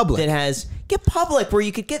brokerage Public. that has get public where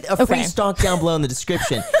you could get a free Okay. stock down below in the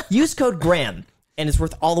description. Use code Graham and it's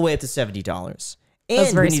worth all the way up to $70.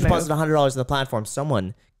 And very when you smooth. deposit $100 on the platform,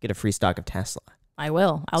 someone get a free stock of Tesla. I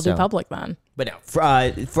will. I'll So- do public then. But no,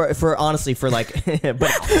 for honestly, for like,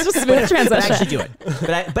 but It's just a smooth transition. but actually do it.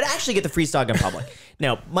 But actually get the free stock in public.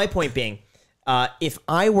 Now, my point being, if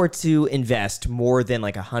I were to invest more than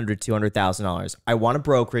like $100,000-$200,000, I want a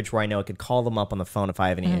brokerage where I know I could call them up on the phone if I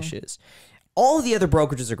have any issues. All of the other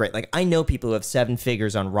brokerages are great. Like I know people who have 7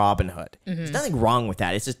 figures on Robinhood. There's nothing wrong with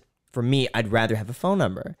that. It's just for me, I'd rather have a phone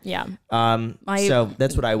number. Yeah. So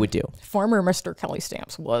that's what I would do. Former Mr. Kelly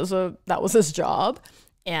Stamps that was his job.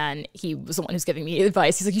 And he was the one who's giving me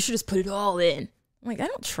advice. He's like, you should just put it all in. I'm like, I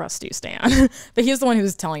don't trust you, Stan. But he was the one who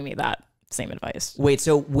was telling me that same advice. Wait,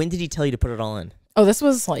 so when did he tell you to put it all in? Oh, this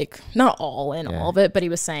was like not all in all of it, but he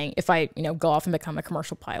was saying if I, go off and become a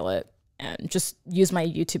commercial pilot and just use my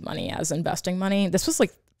YouTube money as investing money. This was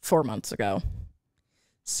like 4 months ago.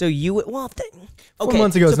 So you would, well, 4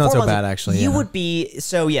 months ago is not 4 so months bad, actually, You yeah. would be,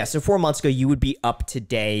 so 4 months ago, you would be up to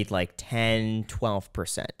date like 10,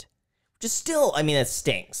 12%. Just still, I mean, that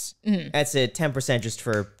stinks. That's a 10% just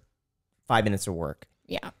for 5 minutes of work.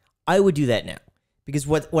 Yeah. I would do that now. Because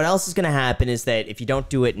what else is going to happen is that if you don't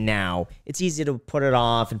do it now, it's easy to put it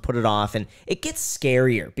off, and it gets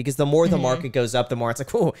scarier because the more the market goes up, the more it's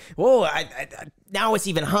like, whoa, now it's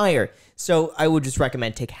even higher. So I would just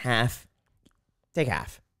recommend take half,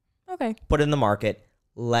 Okay. put it in the market,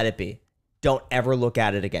 let it be. Don't ever look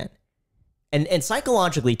at it again. And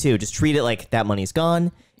psychologically too, just treat it like that money's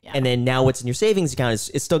gone. Yeah. And then now what's in your savings account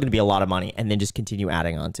is still going to be a lot of money, and then just continue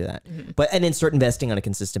adding on to that. And then start investing on a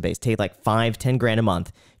consistent base. Take like 5-10 grand a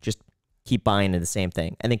month. Just keep buying into the same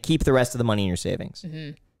thing, and then keep the rest of the money in your savings.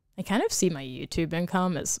 I kind of see my YouTube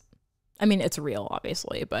income as, I mean, it's real,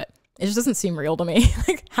 obviously, but it just doesn't seem real to me.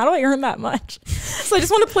 Like, how do I earn that much? So I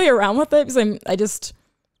just want to play around with it because I'm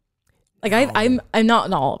not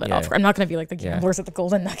in all of it. Yeah. I'm not going to be like the gamblers at the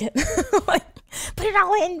Golden Nugget. Like, put it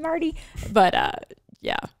all in, Marty. But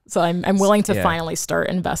yeah, so I'm willing to finally start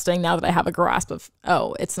investing now that I have a grasp of,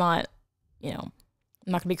 it's not,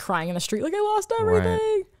 I'm not gonna be crying in the street like I lost everything.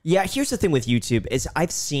 Right. Yeah, here's the thing with YouTube is I've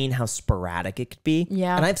seen how sporadic it could be.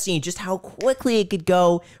 Yeah. And I've seen just how quickly it could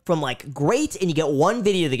go from like great, and you get one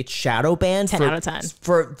video that gets shadow banned 10 out of 10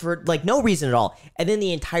 for like no reason at all. And then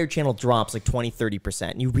the entire channel drops like 20-30%.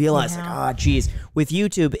 And you realize like, geez, with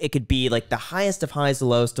YouTube, it could be like the highest of highs, the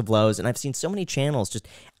lowest of lows. And I've seen so many channels just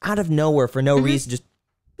out of nowhere for no reason, just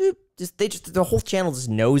the whole channel just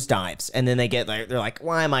nosedives, and then they're like,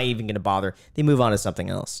 why am I even going to bother? They move on to something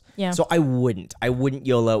else. Yeah. So I wouldn't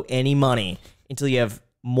YOLO any money until you have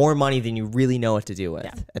more money than you really know what to do with.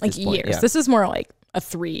 Yeah. At Like this point. years. Yeah. This is more like a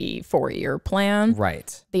 3-4 year plan.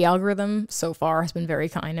 Right. The algorithm so far has been very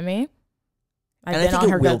kind to me. I've And been on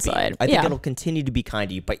her good side. I think it'll continue to be kind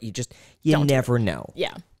to you, but you never know.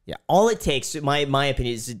 Yeah. Yeah. All it takes, my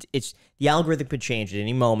opinion, is it's the algorithm could change at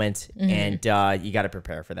any moment, and you got to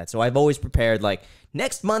prepare for that. So I've always prepared like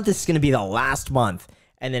next month is going to be the last month,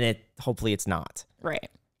 and then hopefully it's not. Right.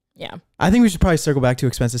 Yeah. I think we should probably circle back to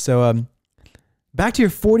expenses. So back to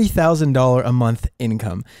your $40,000 a month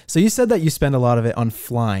income. So you said that you spend a lot of it on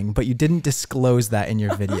flying, but you didn't disclose that in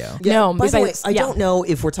your video. No, By the way, I yeah. don't know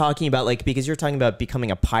if we're talking about like, because you're talking about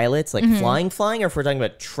becoming a pilot, like flying, or if we're talking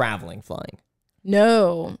about traveling flying.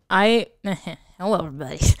 No, hello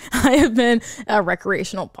everybody. I have been a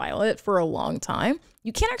recreational pilot for a long time.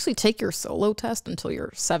 You can't actually take your solo test until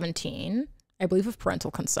you're 17, I believe, with parental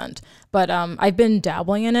consent. But I've been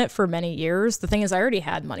dabbling in it for many years. The thing is, I already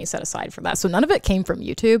had money set aside for that. So none of it came from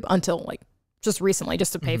YouTube until like just recently,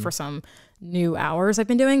 just to pay for some new hours I've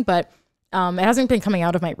been doing. But it hasn't been coming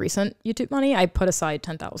out of my recent YouTube money. I put aside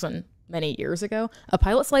 $10,000 many years ago. A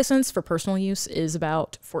pilot's license for personal use is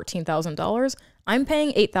about $14,000. I'm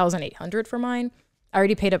paying $8,800 for mine. I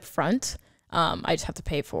already paid up front. I just have to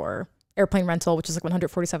pay for airplane rental, which is like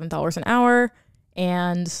 $147 an hour,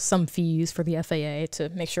 and some fees for the FAA to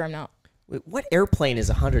make sure I'm not. Wait, what airplane is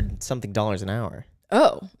 $100-something an hour?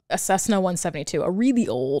 Oh, a Cessna 172, a really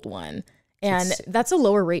old one. And that's a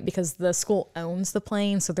lower rate because the school owns the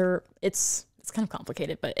plane. So it's kind of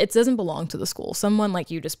complicated, but it doesn't belong to the school. Someone like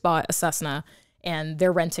you just bought a Cessna and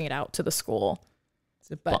they're renting it out to the school.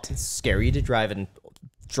 But it's scary to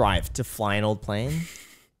drive to fly an old plane.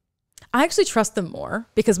 I actually trust them more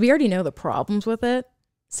because we already know the problems with it.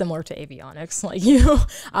 Similar to avionics, like you,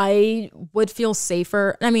 I would feel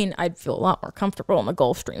safer. I mean, I'd feel a lot more comfortable in the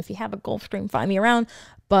Gulfstream. If you have a Gulfstream, find me around.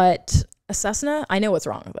 But a Cessna, I know what's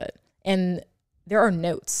wrong with it. And there are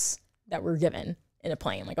notes that were given in a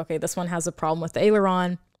plane. Like, okay, this one has a problem with the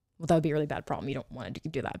aileron. Well, that would be a really bad problem. You don't want to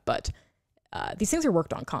do that. But these things are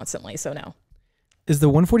worked on constantly, so no. Is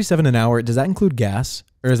the $147 an hour, does that include gas?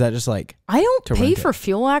 Or is that just like... I don't to pay rent for it?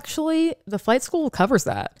 fuel, actually. The flight school covers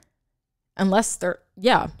that. Unless they're...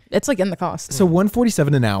 Yeah, it's like in the cost. So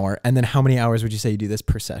 $147 an hour, and then how many hours would you say you do this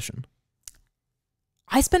per session?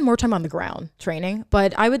 I spend more time on the ground training,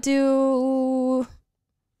 but I would do...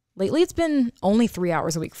 Lately, it's been only 3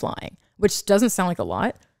 hours a week flying, which doesn't sound like a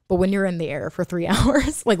lot, but when you're in the air for 3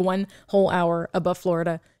 hours, like one whole hour above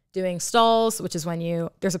Florida, doing stalls, which is when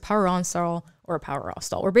there's a power on stall or a power off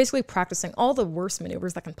stall. We're basically practicing all the worst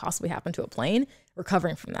maneuvers that can possibly happen to a plane,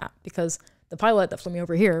 recovering from that, because the pilot that flew me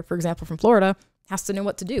over here, for example, from Florida, has to know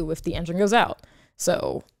what to do if the engine goes out.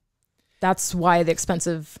 So that's why the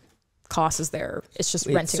expensive cost is there. It's just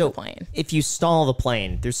renting the plane. If you stall the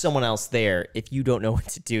plane, there's someone else there. If you don't know what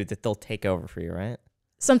to do, that they'll take over for you, right?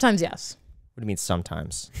 Sometimes, yes. What do you mean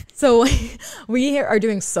sometimes? So we are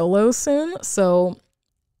doing solos soon. So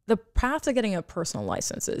the path to getting a personal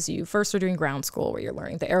license is you first are doing ground school where you're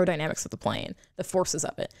learning the aerodynamics of the plane, the forces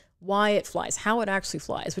of it, why it flies, how it actually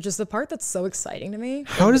flies, which is the part that's so exciting to me.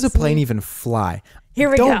 How does a plane even fly? Here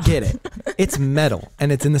we go. Don't get it. It's metal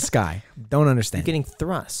and it's in the sky. Don't understand. You're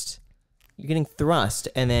getting thrust.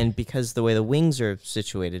 And then because the way the wings are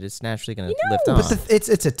situated, it's naturally going to lift off. But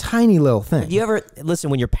it's a tiny little thing. You ever listen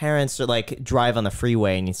when your parents are like drive on the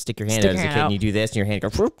freeway and you stick your hand out as a kid and you do this and your hand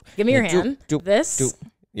goes. Give me your and hand. This.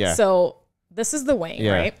 Yeah. So this is the wing,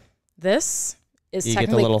 Yeah. right? This is You get the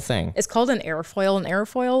technically little thing. It's called an airfoil. An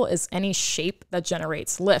airfoil is any shape that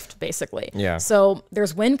generates lift, basically. Yeah. So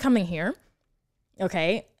there's wind coming here.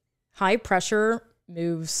 Okay. High pressure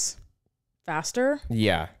moves faster.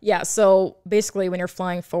 Yeah. Yeah. So basically, when you're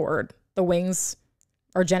flying forward, the wings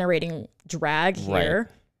are generating drag here,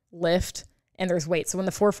 lift, and there's weight. So when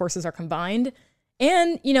the four forces are combined,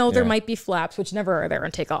 and there might be flaps, which never are there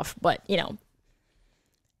on takeoff, but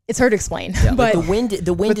it's hard to explain. Yeah, but like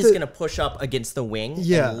the wind is going to push up against the wing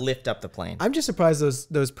and lift up the plane. I'm just surprised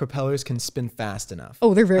those propellers can spin fast enough.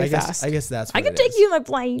 oh, they're very fast. I guess that's what I can it take is. you in my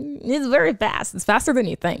plane. It's very fast. It's faster than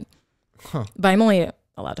you think. But I'm only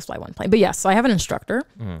allowed to fly one plane. But yes, so I have an instructor.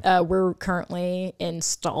 We're currently in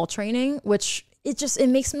stall training, which it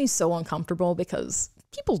makes me so uncomfortable because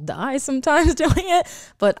people die sometimes doing it.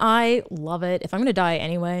 But I love it. If I'm going to die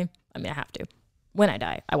anyway, I mean, I have to. When I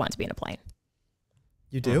die, I want to be in a plane.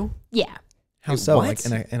 You do? Yeah. How so? what?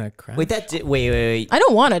 Like in a crash? Wait. I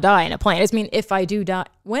don't want to die in a plane. I just mean, if I do die,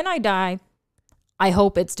 when I die, I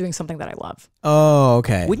hope it's doing something that I love. Oh,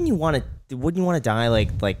 okay. Wouldn't you want to die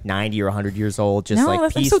like 90 or 100 years old, just No, like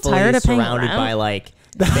I'm so peacefully tired of paying surrounded rent. by like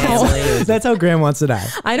family? That's how Graham wants to die.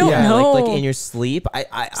 I don't Yeah, know. like in your sleep.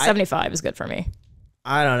 I 75 is good for me.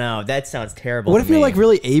 I don't know. That sounds terrible. What to if you're me. like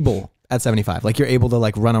really able at 75? Like you're able to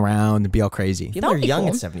like run around and be all crazy. People That'd are be young cool.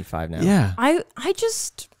 at 75 now? Yeah. I don't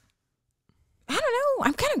know.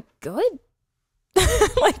 I'm kind of good.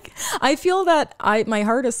 Like, I feel that my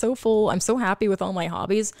heart is so full. I'm so happy with all my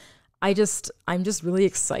hobbies. I'm just really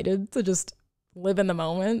excited to just live in the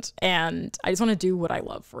moment, and I just want to do what I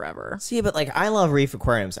love forever. See, but like I love reef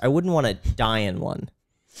aquariums. I wouldn't want to die in one.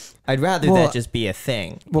 I'd rather Well, that just be a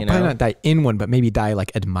thing. Well, you know? probably not die in one, but maybe die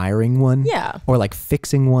like admiring one. Yeah. Or like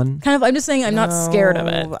fixing one. Kind of, I'm just saying I'm not scared of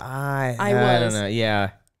it. No, I was. don't know.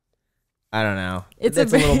 Yeah. I don't know. It's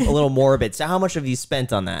That's a a little morbid. So how much have you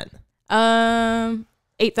spent on that?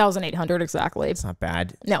 8,800 exactly. It's not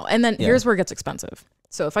bad. No, and then here's where it gets expensive.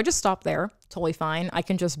 So if I just stop there, totally fine. I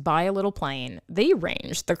can just buy a little plane. They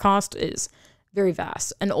range. Their cost is very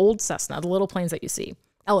vast. An old Cessna, the little planes that you see.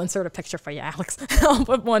 I'll insert a picture for you, Alex. I'll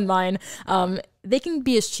put one mine. They can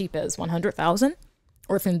be as cheap as 100,000,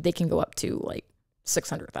 or if they can go up to like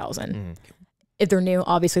 600,000. If they're new,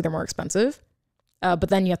 obviously they're more expensive. But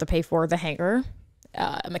then you have to pay for the hangar,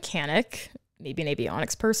 a mechanic, maybe an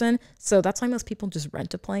avionics person. So that's why most people just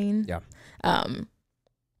rent a plane. Yeah.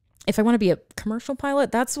 If I want to be a commercial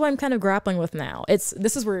pilot, that's what I'm kind of grappling with now. This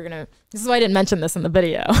is why I didn't mention this in the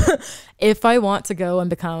video. If I want to go and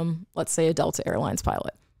become, let's say, a Delta Airlines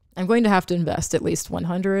pilot, I'm going to have to invest at least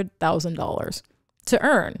 $100,000 to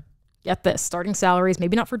earn. Get this, starting salaries,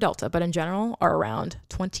 maybe not for Delta, but in general, are around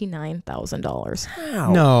 $29,000.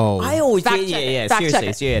 Wow. No. I always Fact check it. Fact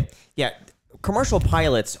check seriously. Yeah. Commercial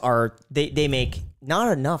pilots they make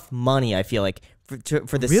not enough money, I feel like, for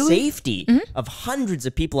the Really? safety of hundreds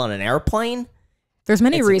of people on an airplane. There's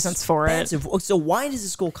many It's reasons for it. expensive. So why does the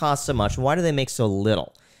school cost so much? Why do they make so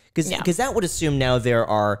little? Because that would assume now there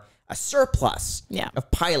are a surplus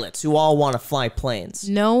of pilots who all want to fly planes.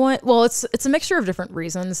 No one. Well, it's a mixture of different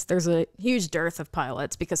reasons. There's a huge dearth of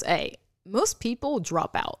pilots because most people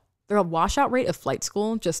drop out. Their washout rate of flight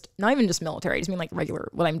school, just not even just military, I just mean like regular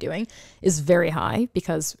what I'm doing, is very high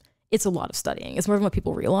because it's a lot of studying. It's more than what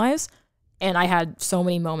people realize. And I had so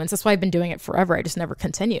many moments. That's why I've been doing it forever. I just never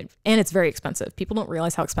continued. And it's very expensive. People don't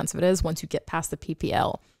realize how expensive it is once you get past the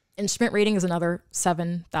PPL. Instrument rating is another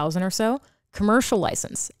 $7,000 or so. Commercial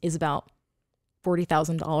license is about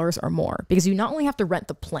 $40,000 or more because you not only have to rent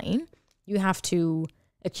the plane, you have to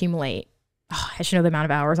accumulate, I should know the amount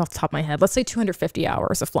of hours off the top of my head. Let's say 250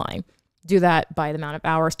 hours of flying. Do that by the amount of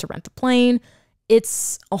hours to rent the plane.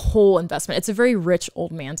 It's a whole investment. It's a very rich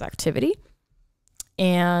old man's activity.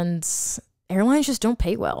 And airlines just don't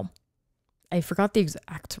pay well. I forgot the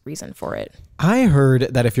exact reason for it. I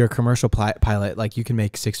heard that if you're a commercial pilot, like you can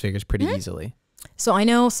make six figures pretty easily. So I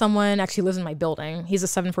know someone actually lives in my building. He's a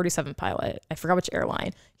 747 pilot. I forgot which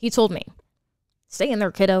airline. He told me, stay in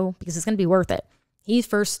there, kiddo, because it's going to be worth it. He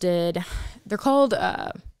first did, they're called,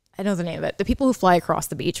 I know the name of it, the people who fly across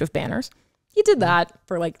the beach with banners. He did that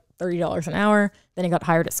for like $30 an hour. Then he got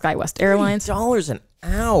hired at SkyWest Airlines. $30 an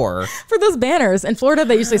hour? For those banners. In Florida,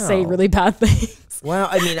 they usually say really bad things. Well,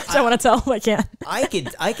 I mean, I want to tell them I can't.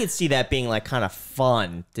 I could see that being like kind of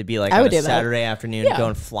fun to be like I on would a do that. Saturday afternoon, go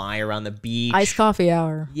and fly around the beach. Iced coffee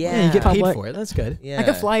hour. Yeah, You get paid Public. for it. That's good. Yeah. I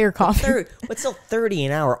could fly your coffee. But still 30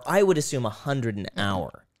 an hour. I would assume 100 an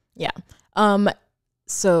hour. Yeah.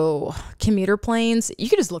 So commuter planes, you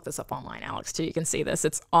can just look this up online, Alex, too. You can see this.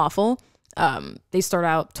 It's awful. They start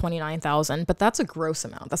out 29,000, but that's a gross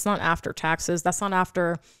amount. That's not after taxes. That's not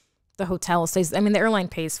after the hotel stays. I mean, the airline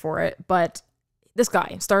pays for it, but this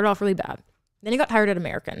guy started off really bad. Then he got hired at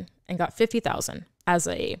American and got $50,000 as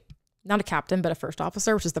not a captain, but a first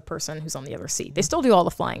officer, which is the person who's on the other seat. They still do all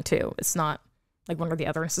the flying too. It's not like one or the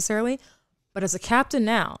other necessarily. But as a captain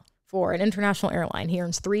now for an international airline, he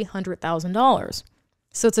earns $300,000.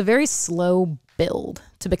 So it's a very slow build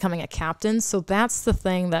to becoming a captain. So that's the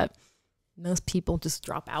thing that most people just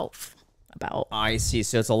drop out about. I see.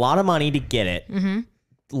 So it's a lot of money to get it. Mm-hmm.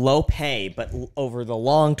 Low pay, but over the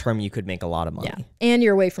long term, you could make a lot of money. Yeah. And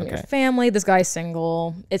you're away from your family. This guy's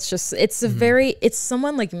single. It's just, it's a very, it's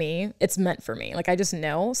someone like me. It's meant for me. Like, I just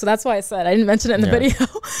know. So that's why I said I didn't mention it in the video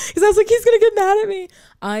because I was like, he's going to get mad at me.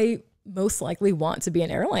 I most likely want to be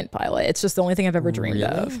an airline pilot. It's just the only thing I've ever dreamed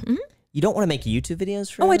of. Mm-hmm. You don't want to make YouTube videos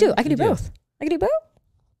for I do. I can do both. I can do both.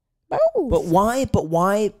 But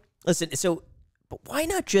why? Listen, but why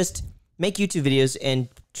not just make YouTube videos and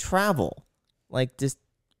travel? Like, just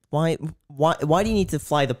why do you need to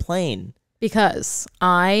fly the plane? Because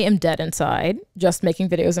I am dead inside, just making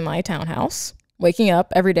videos in my townhouse, waking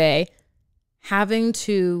up every day, having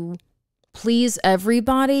to please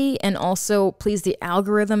everybody and also please the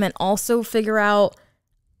algorithm and also figure out,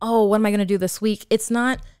 oh, what am I going to do this week? It's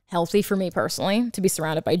not healthy for me personally to be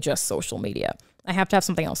surrounded by just social media. I have to have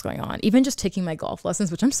something else going on. Even just taking my golf lessons,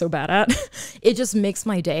 which I'm so bad at, it just makes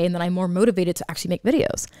my day, and then I'm more motivated to actually make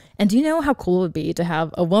videos. And do you know how cool it would be to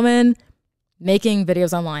have a woman making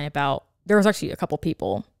videos online about, there was actually a couple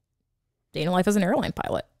people, day in life as an airline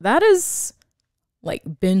pilot. That is like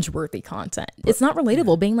binge-worthy content. It's not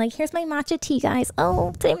relatable being like, here's my matcha tea, guys.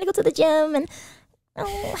 Oh, today I'm gonna go to the gym, and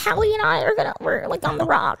oh, Howie and I we're like on the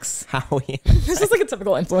rocks. Howie. This is like a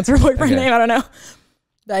typical influencer boyfriend name. I don't know.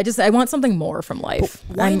 I want something more from life.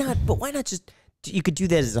 But why not just, you could do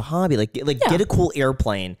that as a hobby. Like get a cool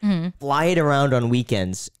airplane, fly it around on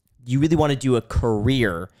weekends. You really want to do a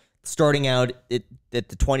career starting out at the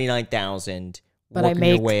 29,000, working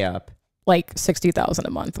your way up. Like 60,000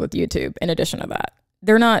 a month with YouTube in addition to that.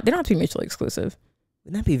 They don't have to be mutually exclusive.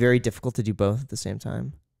 Wouldn't that be very difficult to do both at the same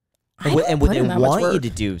time? And want you to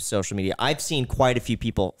do social media. I've seen quite a few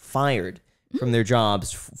people fired from their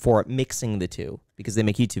jobs for mixing the two because they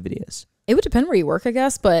make YouTube videos. It would depend where you work, I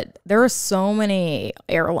guess, but there are so many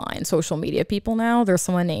airline social media people now. There's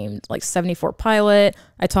someone named like 74 Pilot.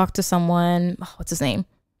 I talked to someone, what's his name?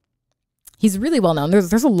 He's really well known.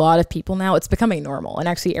 There's a lot of people now. It's becoming normal, and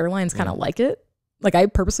actually airlines kind of like it. Like, I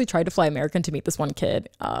purposely tried to fly American to meet this one kid.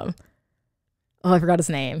 I forgot his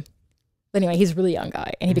name. But anyway, he's a really young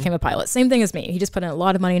guy, and he became a pilot. Same thing as me. He just put in a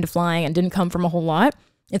lot of money into flying and didn't come from a whole lot.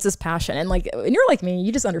 It's his passion. And like, when you're like me,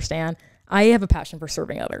 you just understand. I have a passion for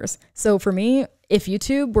serving others. So for me, if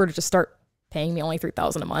YouTube were to just start paying me only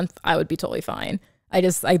 $3,000 a month, I would be totally fine. I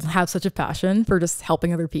have such a passion for just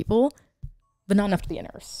helping other people, but not enough to be a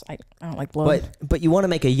nurse. I don't like blood. But you want to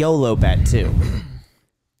make a YOLO bet too.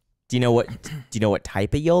 Do you know what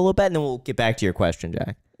type of YOLO bet? And then we'll get back to your question,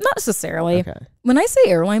 Jack. Not necessarily. Okay. When I say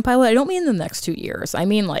airline pilot, I don't mean the next 2 years. I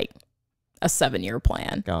mean like a 7-year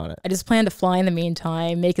plan. Got it. I just plan to fly in the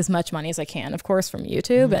meantime, make as much money as I can, of course, from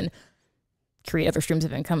YouTube and create other streams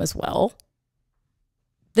of income as well.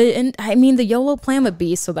 The YOLO plan would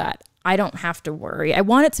be so that I don't have to worry. I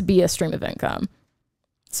want it to be a stream of income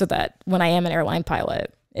so that when I am an airline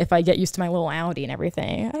pilot, if I get used to my little Audi and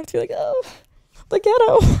everything, I don't have to be like, oh, the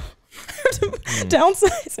ghetto.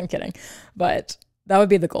 Downsize. I'm kidding. But that would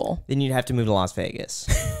be the goal. Then you'd have to move to Las Vegas.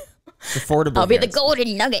 It's affordable. I'll be the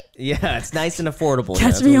golden nugget. Yeah, it's nice and affordable.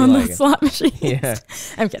 Catch me on the slot machine. Yeah.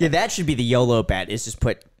 I'm kidding. Yeah, that should be the YOLO bet, is just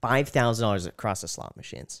put $5,000 across the slot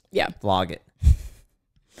machines. Yeah. Vlog it.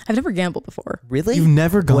 I've never gambled before. Really? You've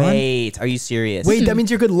never gone? Wait, are you serious? Wait, that means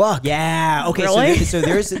you're good luck. Yeah. Okay, Really? so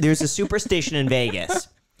there's a superstition in Vegas,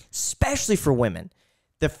 especially for women.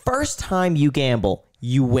 The first time you gamble,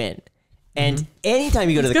 you win. And anytime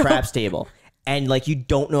you go to the craps table and like you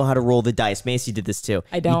don't know how to roll the dice, Macy did this too.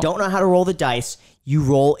 I don't. You don't know how to roll the dice. You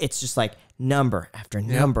roll, it's just like number after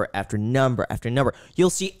number after number after number.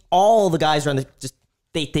 You'll see all the guys around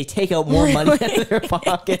they take out more money out of their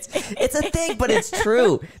pockets. It's a thing, but it's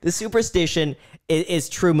true. The superstition is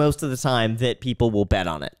true most of the time that people will bet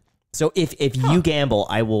on it. So if you gamble,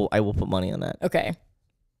 I will put money on that. Okay.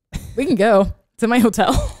 We can go. It's in my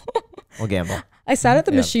hotel. We'll gamble. I sat at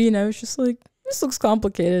the machine. I was just like, this looks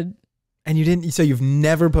complicated. And you didn't, so you've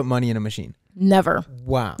never put money in a machine? Never.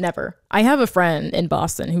 Wow. Never. I have a friend in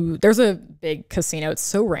Boston who, there's a big casino. It's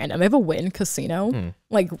so random. They have a Wynn casino,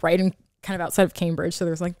 like right in kind of outside of Cambridge. So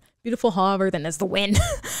there's like beautiful harbor, then there's the Wynn.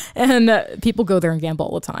 And people go there and gamble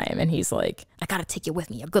all the time. And he's like, I got to take you with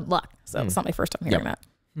me. Good luck. So it's not my first time hearing that.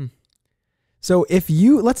 So if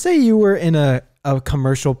you, let's say you were in a a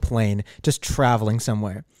commercial plane just traveling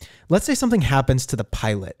somewhere. Let's say something happens to the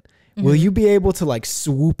pilot. Will you be able to like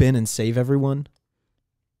swoop in and save everyone?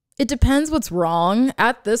 It depends what's wrong.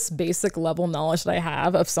 At this basic level knowledge that I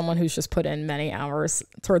have of someone who's just put in many hours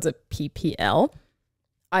towards a PPL,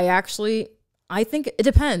 I think it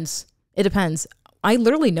depends. It depends. I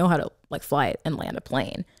literally know how to like fly and land a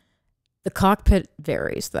plane. The cockpit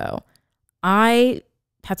varies though. I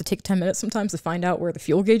have to take 10 minutes sometimes to find out where the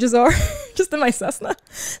fuel gauges are just in my Cessna.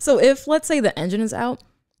 So if, let's say, the engine is out,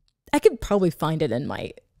 I could probably find it in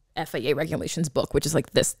my FAA regulations book, which is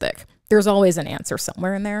like this thick. There's always an answer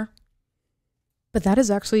somewhere in there. But that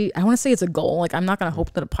is actually, I want to say it's a goal. Like, I'm not going to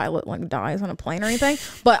hope that a pilot like dies on a plane or anything,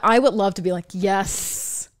 but I would love to be like,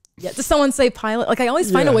 yes. Yeah. Does someone say pilot? Like, I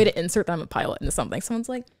always find a way to insert that I'm a pilot into something. Someone's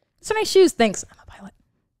like, these are nice shoes. Thanks. I'm a pilot.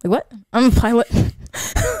 Like, what? I'm a pilot.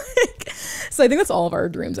 So I think that's all of our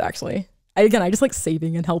dreams, actually. I just like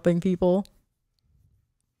saving and helping people.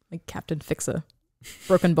 Like Captain Fix-A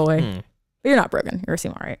broken boy. But you're not broken. You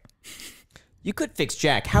seem all right. You could fix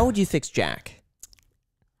Jack. How would you fix Jack?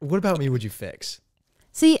 What about me would you fix?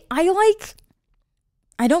 See, I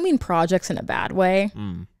don't mean projects in a bad way.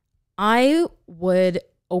 I would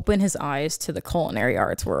open his eyes to the culinary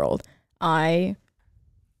arts world. I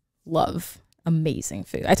love amazing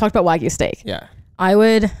food. I talked about Wagyu steak. Yeah. I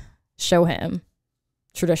would show him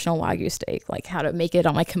traditional Wagyu steak, like how to make it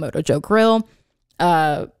on my Komodo Joe grill.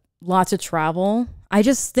 Lots of travel. I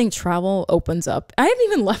just think travel opens up. I haven't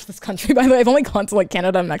even left this country, by the way. I've only gone to like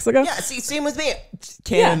Canada and Mexico. Yeah, see, same with me.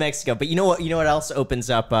 Canada, Mexico. But you know what? You know what else opens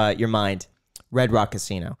up your mind? Red Rock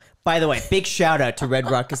Casino. By the way, big shout out to Red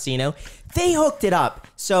Rock Casino. They hooked it up.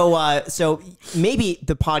 So maybe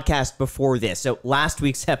the podcast before this. So last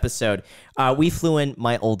week's episode, we flew in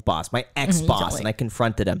my old boss, my ex-boss, and I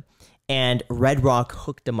confronted him. And Red Rock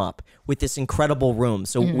hooked him up with this incredible room.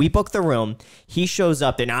 So we booked the room. He shows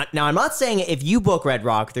up there. Now, I'm not saying if you book Red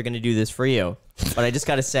Rock, they're going to do this for you. But I just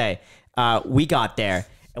got to say, we got there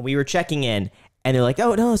and we were checking in. And they're like,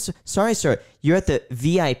 oh, no, sorry, sir. You're at the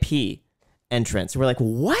VIP entrance. And we're like,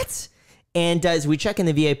 what? And as we check in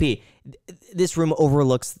the VIP, this room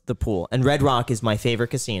overlooks the pool. And Red Rock is my favorite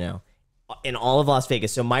casino in all of Las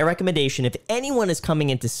Vegas. So my recommendation, if anyone is coming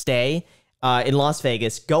in to stay in Las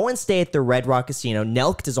Vegas, go and stay at the Red Rock Casino.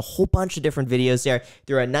 Nelk does a whole bunch of different videos there.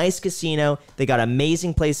 They're a nice casino. They got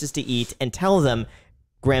amazing places to eat. And tell them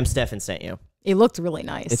Graham Stephan sent you. It looked really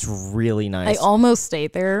nice. It's really nice. I almost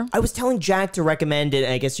stayed there. I was telling Jack to recommend it,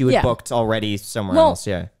 and I guess you had booked already somewhere else.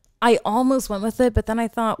 Yeah. I almost went with it, but then I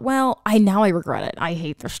thought, well, I regret it. I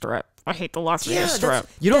hate the Strip. I hate the Las Vegas Strip.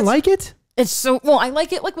 You don't like it? It's so, well, I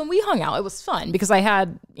like it. Like when we hung out, it was fun because I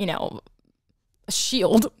had, a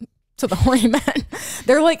shield to the horny men.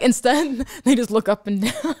 They're like, instead, they just look up and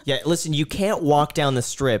down. Yeah, listen, you can't walk down the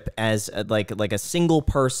Strip as like a single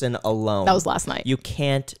person alone. That was last night. You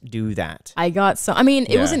can't do that. I got some,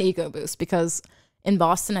 it was an ego boost because in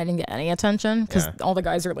Boston, I didn't get any attention because all the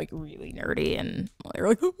guys are like really nerdy and they're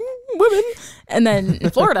like, women. And then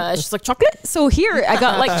in Florida, it's just like chocolate. So here, I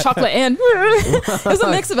got like chocolate and it was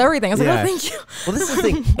a mix of everything. I was like, oh, thank you. Well, this is the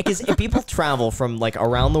thing, because if people travel from like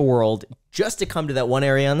around the world just to come to that one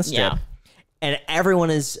area on the Strip, and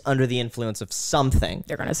everyone is under the influence of something,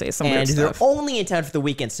 they're going to say some and weird stuff. They're only in town for the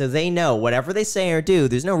weekend, so they know whatever they say or do,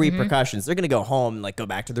 there's no repercussions. They're going to go home and like go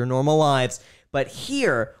back to their normal lives. But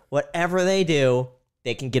here, whatever they do,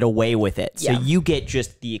 they can get away with it. So you get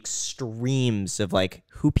just the extremes of like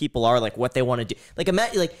who people are, like what they want to do. Like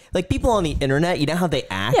imagine, like people on the internet, you know how they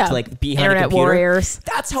act, like behind internet a computer. Warriors.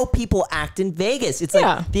 That's how people act in Vegas. It's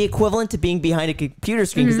like the equivalent to being behind a computer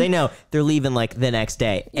screen because they know they're leaving like the next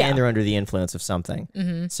day and they're under the influence of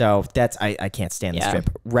something. So that's I can't stand the Strip.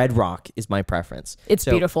 Red Rock is my preference. It's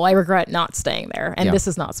beautiful. I regret not staying there, and this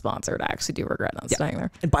is not sponsored. I actually do regret not staying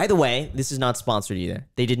there. And by the way, this is not sponsored either.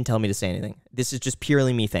 They didn't tell me to say anything. This is just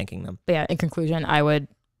purely me thanking them. But yeah, in conclusion, I would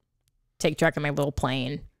take Jack in my little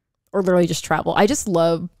plane or literally just travel. I just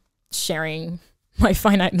love sharing my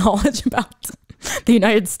finite knowledge about the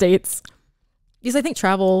United States because I think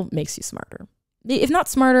travel makes you smarter. If not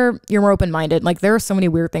smarter, you're more open-minded. Like there are so many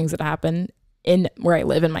weird things that happen in where I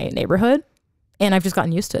live in my neighborhood, and I've just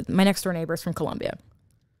gotten used to it. My next door neighbor is from Colombia,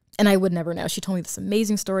 and I would never know. She told me this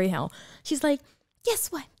amazing story how she's like,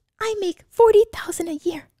 guess what? I make $40,000 a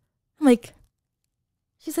year. I'm like,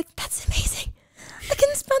 she's like, that's amazing. I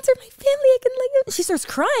can sponsor my family. I can like, she starts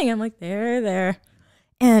crying. I'm like, there.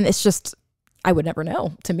 And it's just, I would never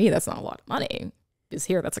know. To me, that's not a lot of money. Because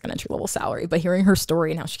here, that's like an entry-level salary. But hearing her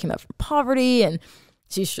story and how she came up from poverty, and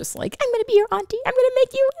she's just like, I'm going to be your auntie. I'm going to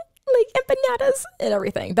make you like empanadas and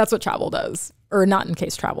everything. That's what travel does. Or not in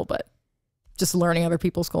case travel, but just learning other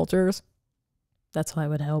people's cultures. That's how I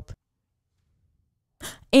would help.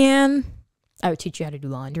 And I would teach you how to do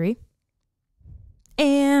laundry.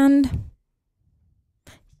 And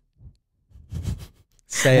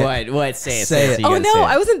Say it. What? Say it. Say it. You Oh gotta no, say it.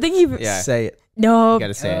 I wasn't thinking. Yeah. Say it. No, You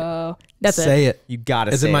gotta say it. That's it. Say it. You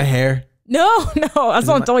gotta Is say it my hair? No, that's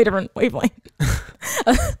on a totally different wavelength.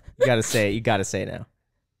 You gotta say it. You gotta say it now.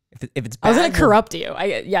 If it's bad, I was gonna corrupt you.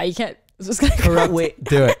 You can't. I was just gonna corrupt. Wait,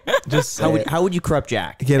 Do it. Just say it. how would you corrupt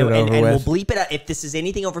Jack? Get it and, over and we'll with. bleep it out. If this is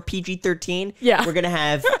anything over PG-13, Yeah. we're gonna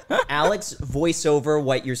have Alex voice over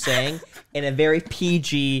what you're saying in a very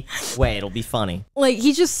PG way. It'll be funny. Like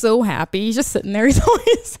he's just so happy. He's just sitting there. He's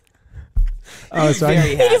always. Oh, sorry. Very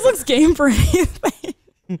He happy. just looks game for anything.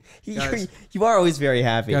 You are always very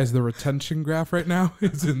happy. Guys, the retention graph right now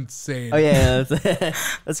is insane. Oh yeah,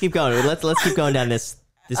 let's keep going. Let's keep going down this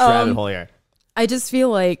rabbit hole here. I just feel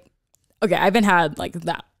like, okay, I haven't had like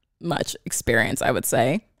that much experience, I would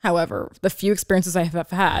say. However, the few experiences I have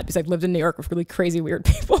had, because I've lived in New York with really crazy, weird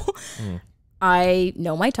people, I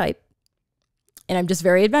know my type. And I'm just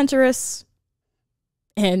very adventurous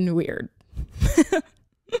and weird.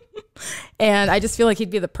 And I just feel like he'd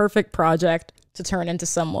be the perfect project to turn into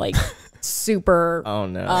some like super. Oh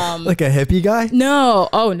no. Like a hippie guy? No.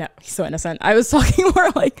 Oh no. He's so innocent. I was talking more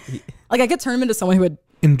like I could turn him into someone who would.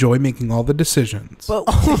 Enjoy making all the decisions. Oh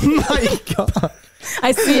my god.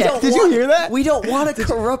 I see it. Did you hear that? We don't want to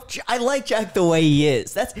corrupt. I like Jack the way he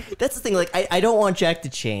is. That's the thing. Like I don't want Jack to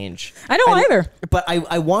change. I don't either. But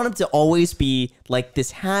I want him to always be like this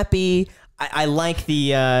happy. I like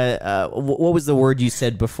the what was the word you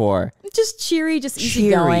said before? Just cheery, just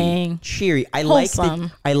easygoing. Cheery.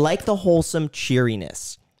 Wholesome. I like the wholesome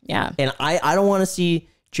cheeriness. Yeah. And I don't want to see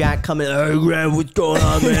Jack come in. Oh, Graham, what's going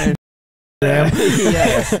on, man?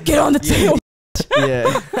 Yeah. Get on the table. Yeah.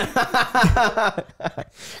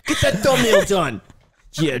 Get that thumbnail done.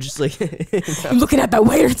 Yeah, just like I'm looking at that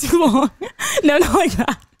waiter too long. No, not like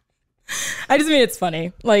that. I just mean it's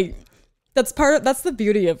funny. Like that's the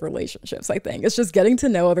beauty of relationships, I think. It's just getting to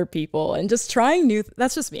know other people and just trying new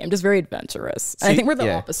that's just me. I'm just very adventurous. And I think we're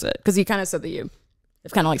the opposite because you kind of said that you've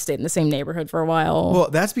kind of like stayed in the same neighborhood for a while. Well,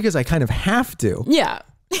 that's because I kind of have to. Yeah.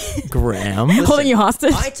 Graham. Holding you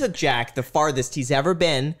hostage. I took Jack the farthest he's ever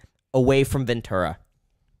been away from Ventura.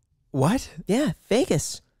 What? Yeah,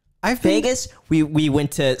 Vegas. I've been Vegas. We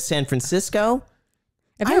went to San Francisco.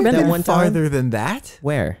 I've never been that there. one time? farther than that.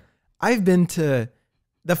 Where? I've been to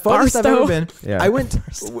the farthest I've ever been. Yeah. I went.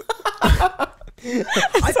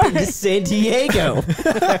 I've been to San Diego.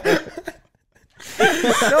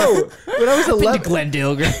 No, when I was 11.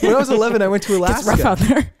 Glendale. When I was 11, I went to It's rough out Alaska.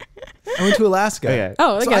 there. I went to Alaska. Okay.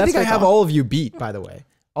 Oh, okay, So I that's think I pretty have cool. all of you beat. By the way,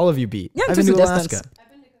 all of you beat. Yeah, I've just been to a distance. Alaska.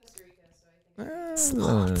 I've been to Costa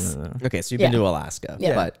Rica, so I think. Okay, so you've Yeah. been to Alaska,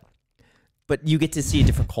 Yeah. but you get to see a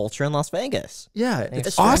different culture in Las Vegas. Yeah, It's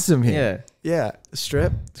it's awesome Yeah. here. Yeah,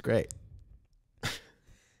 strip. It's great.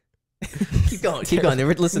 Keep going.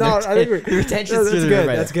 Listen, No, I think we're- the retention's no, that's through the good, roof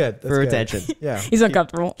right that's now. good, that's For good. retention. Yeah. He's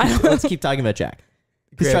uncomfortable. Let's keep talking about Jack.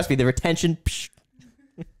 Because Great. trust me, the retention.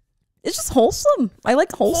 It's just wholesome. I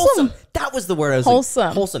like wholesome. That was the word I was Wholesome.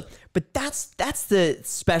 Like, wholesome. But that's the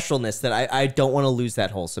specialness that I don't want to lose that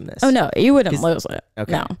wholesomeness. Oh no, you wouldn't lose it.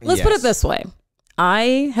 Okay. No. Let's put Yes. it this way.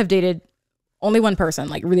 I have dated only one person,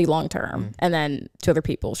 like really long term, and then two other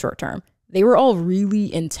people short term. They were all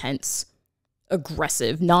really intense,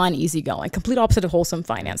 aggressive, non-easygoing, complete opposite of wholesome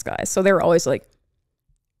finance guys. So they were always like,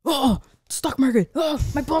 oh, stock market, oh,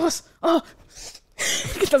 my boss, oh.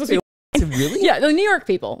 That's what people- Really? yeah, the New York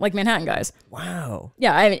people, like Manhattan guys. Wow.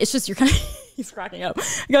 Yeah, I mean, it's just you're kind of he's cracking up.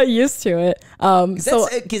 I got used to it. So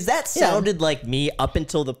Because that sounded like me up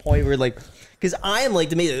until the point where like, because I am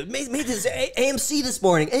like made this AMC this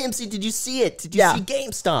morning. AMC, did you see it? Did you see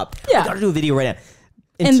GameStop? Yeah. I gotta do a video right now.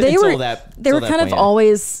 and they were Until that kind of point, yeah.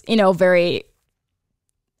 always, very,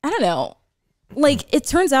 I don't know, like it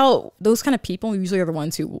turns out those kind of people usually are the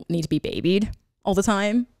ones who need to be babied all the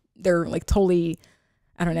time. They're like totally,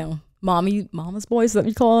 I don't know, mama's boys, that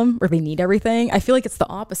we call them, where they need everything. I feel like it's the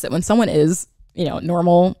opposite. When someone is,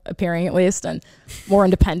 normal appearing at least and more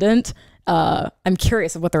independent, I'm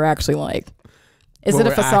curious of what they're actually like. Is What it a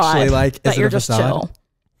we're facade actually like? that Is it you're a just facade? chill?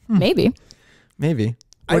 Maybe. Maybe.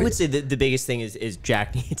 I would say that the biggest thing is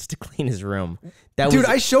Jack needs to clean his room. That Dude, was,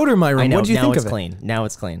 I showed her my room. I know. What do you Now think it's of it? clean. Now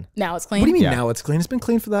it's clean. Now it's clean. What do you mean Yeah. now it's clean? It's been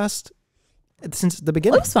clean for the last since the Well,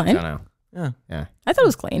 beginning. it was fine. I don't know. Yeah. Yeah. I thought it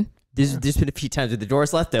was clean. There's been a few times where the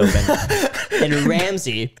door's left open, and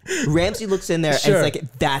Ramsey looks in there Sure. and it's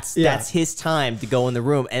like that's his time to go in the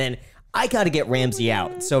room, and then I got to get Ramsey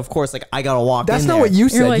out. So of course, like I got to walk. That's in not there. what you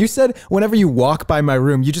said. like- You said whenever you walk by my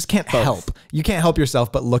room, you just can't help. You can't help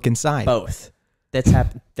yourself but look inside. Both. That's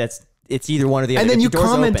happened. That's it's either one or the other. And then If you the door's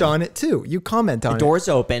comment open, on it too. You comment on the it. door's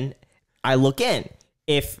open. I look in.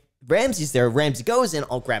 If Ramsey's there, Ramsey goes in.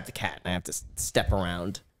 I'll grab the cat. And I have to step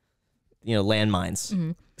around,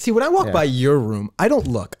 landmines. See, when I walk by your room, I don't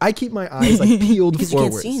look. I keep my eyes like peeled Because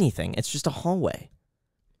forwards. you can't see anything. It's just a hallway.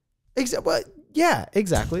 Yeah,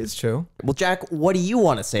 exactly. It's true. Well, Jack, what do you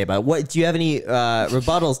want to say about it? What do you have any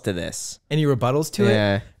rebuttals to this? Any rebuttals to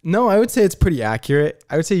it? No, I would say it's pretty accurate.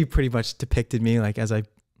 I would say you pretty much depicted me like as I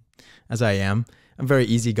am. I'm very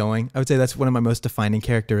easygoing. I would say that's one of my most defining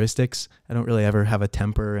characteristics. I don't really ever have a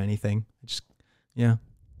temper or anything.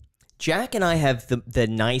 Jack and I have the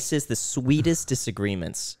nicest, the sweetest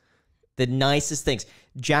disagreements. The nicest things.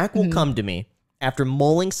 Jack will come to me after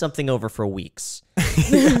mulling something over for weeks.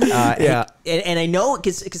 And I know,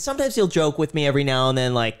 because sometimes he'll joke with me every now and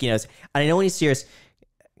then, and I know when he's serious.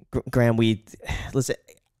 Graham, listen,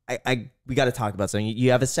 we got to talk about something.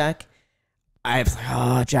 You have a sec?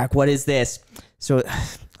 Jack, what is this? So I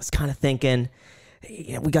was kind of thinking,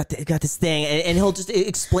 we got this thing, and he'll just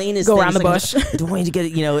explain his Go thing. around the bush. I don't want you to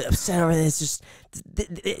get upset over this. Just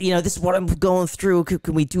this is what I'm going through.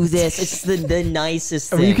 Can we do this? It's the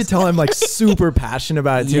nicest thing. You could tell I'm like super passionate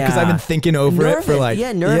about it too, because I've been thinking over it for like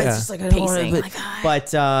nervous. It's just like I don't want Pacing.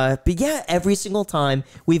 to, but yeah, every single time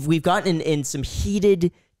we've gotten in some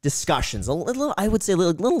heated discussions. A little, I would say, a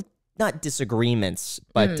little not disagreements,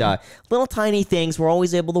 but little tiny things. We're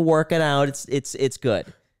always able to work it out. It's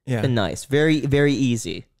good. Yeah. It's been nice. Very, very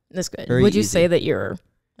easy. That's good. Very Would you easy. say that you're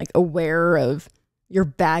like aware of your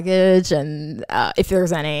baggage and if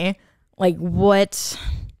there's any, like what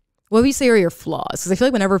would you say are your flaws? Because I feel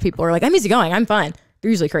like whenever people are like, I'm easygoing, I'm fine, they're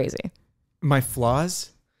usually crazy. My flaws?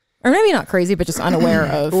 Or maybe not crazy, but just unaware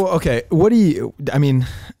of. Well, okay. What do you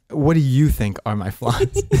think are my flaws?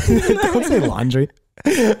 Don't say laundry.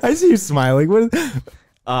 I see you smiling. What is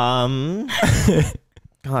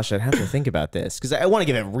Gosh, I'd have to think about this because I want to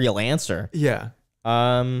give a real answer. Yeah.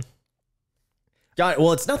 God,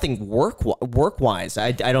 well, it's nothing work wise.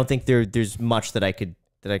 I don't think there's much that I could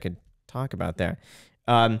talk about there.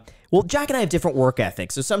 Well, Jack and I have different work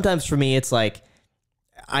ethics, so sometimes for me it's like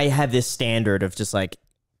I have this standard of just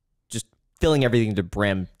filling everything to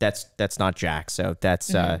brim. That's not Jack, so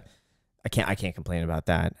that's I can't complain about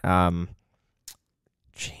that.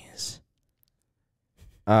 Jeez.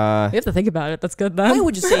 You have to think about it. That's good then. I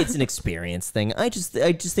would just say it's an experience thing. I just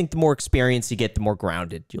think the more experience you get, the more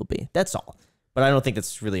grounded you'll be. That's all. But I don't think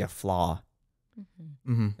that's really a flaw.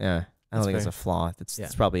 Mm-hmm. Yeah, I don't think fair. it's a flaw.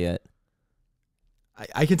 That's probably it.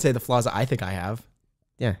 I can say the flaws that I think I have.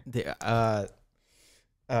 Yeah.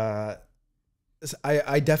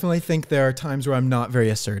 I definitely think there are times where I'm not very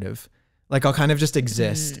assertive. Like I'll kind of just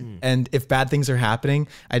exist, and if bad things are happening,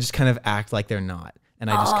 I just kind of act like they're not, and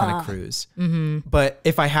I just kind of cruise. But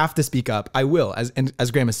if I have to speak up, I will. As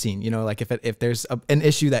Graham has seen, like if there's an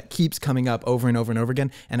issue that keeps coming up over and over and over again,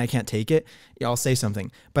 and I can't take it, I'll say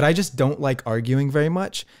something. But I just don't like arguing very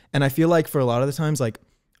much, and I feel like for a lot of the times, like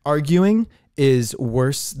arguing is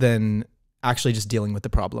worse than actually just dealing with the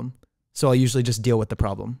problem. So I'll usually just deal with the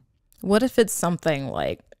problem. What if it's something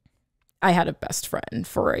like I had a best friend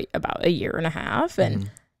for about a year and a half,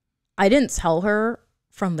 and I didn't tell her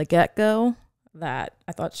from the get-go that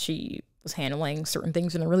I thought she was handling certain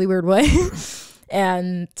things in a really weird way.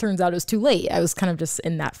 And turns out it was too late. I was kind of just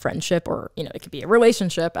in that friendship, or, it could be a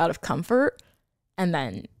relationship out of comfort. And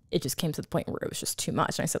then it just came to the point where it was just too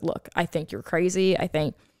much. And I said, look, I think you're crazy. I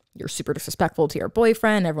think you're super disrespectful to your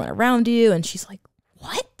boyfriend, everyone around you. And she's like,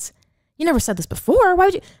 what? You never said this before. Why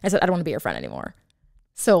would you? I said, I don't want to be your friend anymore.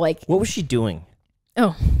 So what was she doing?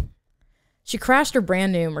 Oh, she crashed her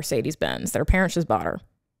brand new Mercedes-Benz that her parents just bought her.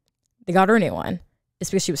 They got her a new one.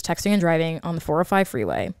 It's because she was texting and driving on the 405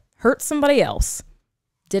 freeway, hurt somebody else,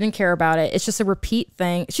 didn't care about it. It's just a repeat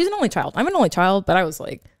thing. She's an only child. I'm an only child, but I was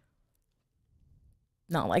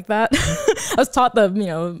not like that. I was taught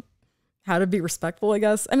how to be respectful, I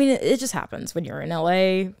guess. I mean, it just happens when you're in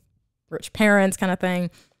LA, rich parents kind of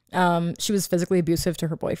thing. She was physically abusive to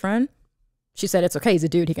her boyfriend. She said, it's okay. He's a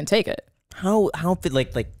dude. He can take it. How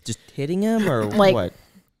like just hitting him or what?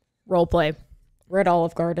 Role play. We're at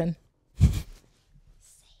Olive Garden.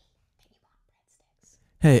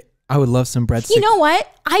 Hey, I would love some breadsticks. You know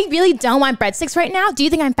what? I really don't want breadsticks right now. Do you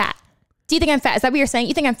think I'm fat? Do you think I'm fat? Is that what you're saying?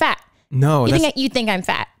 You think I'm fat? No, You think I'm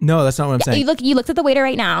fat? No, that's not what I'm saying. You looked at the waiter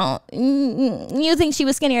right now. You think she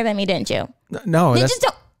was skinnier than me, didn't you? No, You that's... just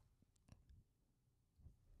don't.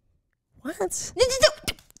 What? You just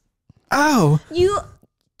don't. Ow.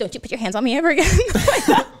 Don't you put your hands on me ever again?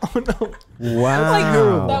 Oh, no.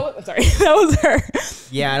 Wow. I'm sorry. That was her.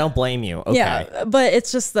 Yeah, I don't blame you. Okay. Yeah, but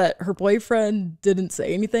it's just that her boyfriend didn't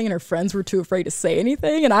say anything and her friends were too afraid to say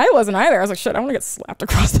anything. And I wasn't either. I was like, shit, I want to get slapped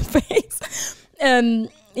across the face. And,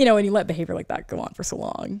 you know, when you let behavior like that go on for so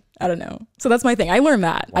long, I don't know. So that's my thing. I learned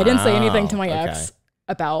that. I didn't say anything to my ex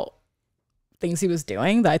about things he was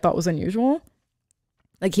doing that I thought was unusual.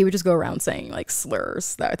 Like he would just go around saying like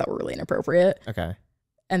slurs that I thought were really inappropriate. Okay.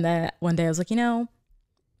 And then one day I was like, you know,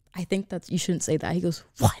 I think that you shouldn't say that. He goes,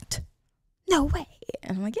 what? No way.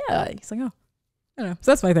 And I'm like, yeah. He's like, oh, I don't know.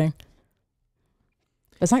 So that's my thing.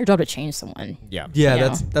 But it's not your job to change someone. Yeah. Yeah, You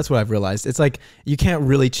know? that's what I've realized. It's like you can't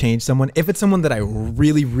really change someone if it's someone that I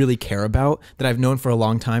really, really care about, that I've known for a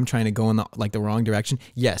long time, trying to go in the wrong direction.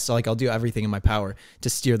 Yes, so like I'll do everything in my power to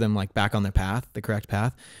steer them like back on their path, the correct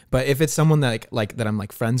path. But if it's someone that like that I'm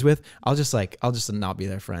like friends with, I'll just not be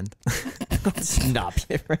their friend. Stop,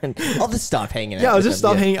 friend. I'll just stop hanging out. Yeah, I'll with just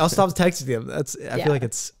them. stop hanging. I'll stop texting them. I Yeah. feel like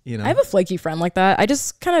it's, you know. I have a flaky friend like that. I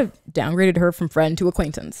just kind of downgraded her from friend to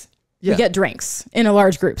acquaintance. Yeah. We get drinks in a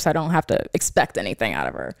large group, so I don't have to expect anything out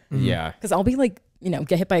of her. Yeah. Because I'll be like, you know,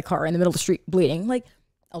 get hit by a car in the middle of the street bleeding. Like,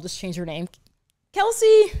 I'll just change her name.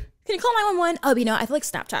 Kelsey, can you call 911? Oh, you know, I feel like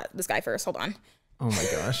Snapchat this guy first. Hold on. Oh my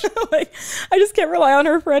gosh. Like, I just can't rely on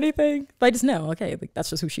her for anything. But I just know, okay, like that's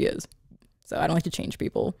just who she is. So I don't like to change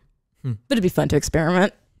people. But it'd be fun to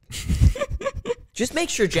experiment. Just make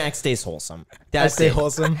sure Jack stays wholesome. Stay it.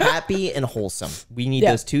 wholesome. Happy and wholesome. We need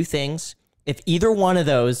Yeah. those two things. If either one of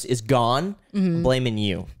those is gone, I'm blaming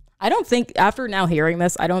you. I don't think, after now hearing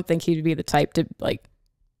this, I don't think he'd be the type to like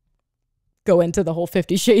go into the whole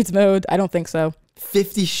 50 Shades mode. I don't think so.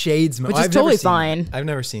 50 Shades, Which is totally fine. I've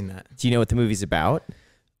never seen that. Do you know what the movie's about?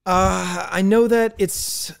 I know that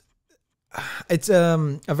it's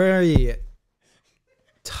a very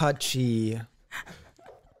touchy.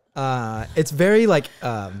 It's very like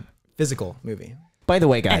physical movie. By the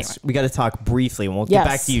way, guys, Anyway. we got to talk briefly, and we'll get Yes.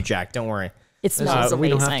 back to you, Jack. Don't worry. It smells we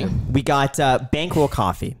don't have amazing. We got Bankroll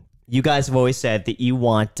Coffee. You guys have always said that you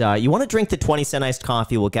want to drink the 20-cent iced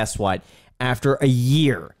coffee. Well, guess what? After a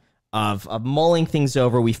year of mulling things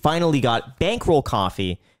over, we finally got Bankroll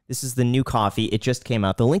Coffee. This is the new coffee. It just came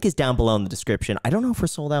out. The link is down below in the description. I don't know if we're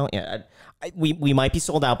sold out yet. We might be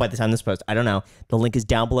sold out by the time this posts. I don't know. The link is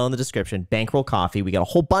down below in the description. Bankroll Coffee. We got a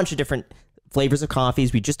whole bunch of different flavors of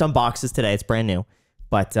coffees. We just unboxed this today. It's brand new.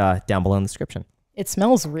 But down below in the description. It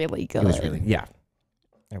smells really good. It was really, yeah.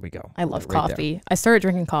 There we go. I love Right there. coffee. I started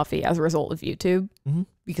drinking coffee as a result of YouTube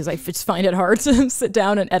because I just find it hard to sit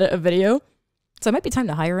down and edit a video. So it might be time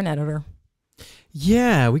to hire an editor.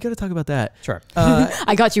 Yeah, we got to talk about that. Sure.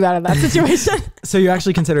 I got you out of that situation. So you're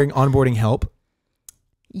actually considering onboarding help?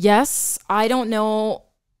 Yes, I don't know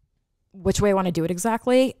which way I want to do it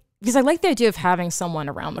exactly because I like the idea of having someone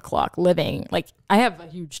around the clock living. Like I have a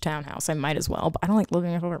huge townhouse, I might as well, but I don't like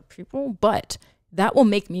living with other people. But that will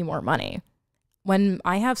make me more money. When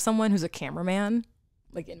I have someone who's a cameraman,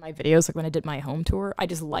 like in my videos, like when I did my home tour, I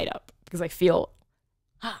just light up because I feel,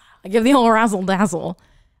 I give the whole razzle dazzle.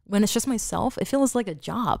 When it's just myself, it feels like a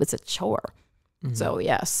job. It's a chore. So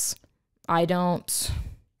yes, I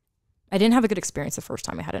didn't have a good experience the first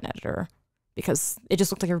time I had an editor because it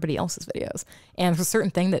just looked like everybody else's videos. And there's a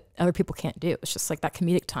certain thing that other people can't do. It's just like that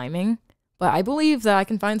comedic timing. But I believe that I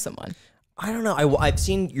can find someone. I don't know. I've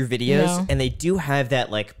seen your videos, Yeah. and they do have that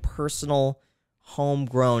like personal,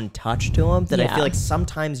 homegrown touch to them that I Yeah. feel like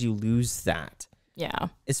sometimes you lose that, Yeah.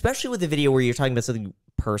 especially with the video where you're talking about something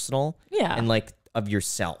personal Yeah. and like of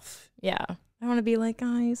yourself. Yeah. I want to be like,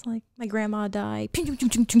 guys, like my grandma died. Ping, ping,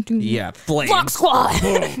 ping, ping, ping. Yeah, flames. Vlog squad.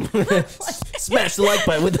 Smash the like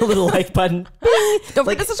button with the little like button. Don't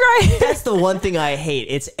Like, forget to subscribe. That's the one thing I hate.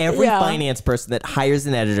 It's every Yeah. finance person that hires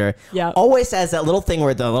an editor Yeah. always has that little thing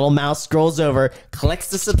where the little mouse scrolls over,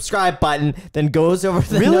 clicks the subscribe button, then goes over to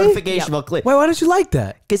the Really? notification bell click. Why don't you like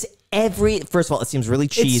that? Because first of all, it seems really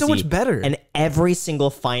cheesy. so much better. And every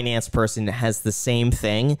single finance person has the same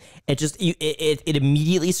thing. It just, it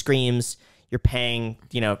immediately screams, you're paying,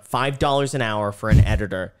 $5 an hour for an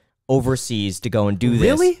editor overseas to go and do this.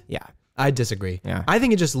 Really? Yeah. I disagree. Yeah. I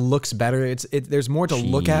think it just looks better. There's more to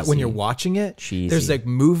look at when you're Cheesy. watching it. Cheesy. There's like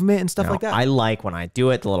movement and stuff No, like that. I like when I do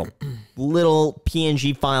it, the little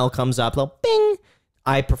PNG file comes up, little bing.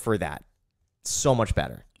 I prefer that. So much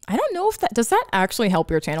better. I don't know if does that actually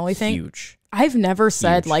help your channel, you think? Huge. I've never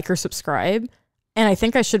said Huge. like or subscribe. And I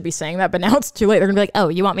think I should be saying that, but now it's too late. They're gonna be like, oh,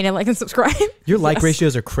 you want me to like and subscribe? Your like Yes.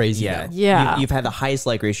 ratios are crazy. Yeah. though. Yeah. You've had the highest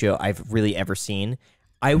like ratio I've really ever seen.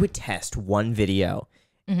 I would test one video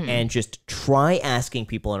and just try asking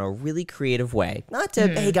people in a really creative way. Not to,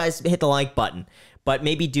 hey guys, hit the like button, but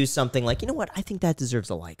maybe do something like, you know what? I think that deserves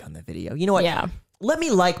a like on the video. You know what? Yeah. let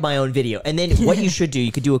me like my own video. And then what you should do,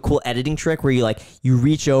 you could do a cool editing trick where you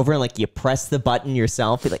reach over and like you press the button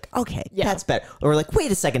yourself. You're like, okay, that's better. Or like,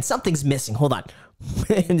 wait a second, something's missing. Hold on.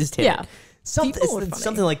 And just hit it.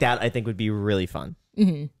 Something like that I think would be really fun.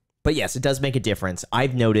 Mm-hmm. But yes, it does make a difference.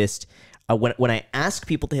 I've noticed when I ask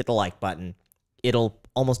people to hit the like button, it'll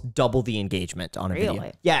almost double the engagement on a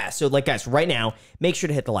video. Yeah, so like guys, right now, make sure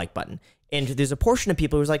to hit the like button. And there's a portion of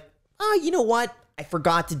people who's like, oh, you know what? I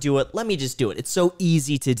forgot to do it. Let me just do it. It's so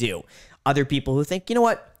easy to do. Other people who think, you know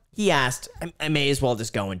what? He asked. I may as well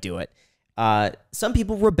just go and do it. Some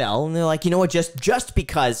people rebel and they're like, you know what? Just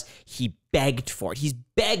because he begged for it. He's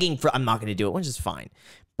begging for, I'm not going to do it, which is fine.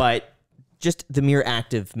 But just the mere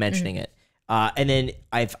act of mentioning it. And then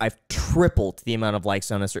I've tripled the amount of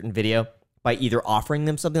likes on a certain video by either offering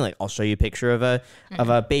them something like, I'll show you a picture of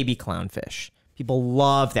a baby clownfish. People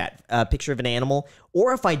love that. A picture of an animal.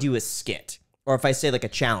 Or if I do a skit, or if I say like a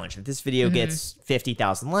challenge, if this video gets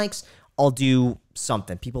 50,000 likes, I'll do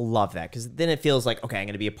something. People love that because then it feels like, okay, I'm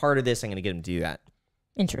going to be a part of this. I'm going to get them to do that.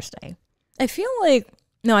 Interesting. I feel like,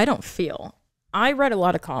 no, I don't feel. I read a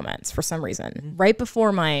lot of comments for some reason. Right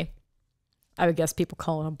before I would guess people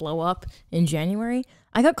call it a blow up in January,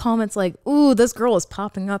 I got comments like, ooh, this girl is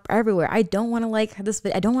popping up everywhere. I don't want to like this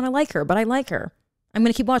video. I don't want to like her, but I like her. I'm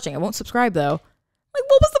going to keep watching. I won't subscribe though. Like,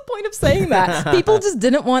 what was the point of saying that? People just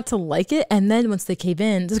didn't want to like it. And then once they came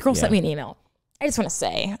in, this girl sent me an email. I just want to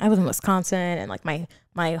say, I live in Wisconsin, and like my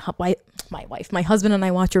wife, my husband and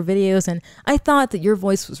I watch your videos, and I thought that your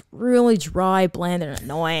voice was really dry, bland, and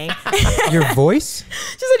annoying. Your voice?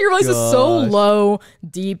 She said your voice is so low,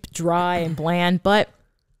 deep, dry, and bland. But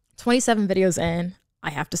 27 videos in, I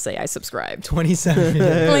have to say I subscribed.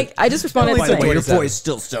 27. Like, I just responded By the saying, way, your voice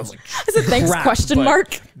still sounds like I said thanks, crap, question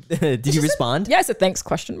mark. Did you respond? Yeah, I said thanks,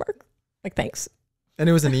 question mark. Like, thanks. And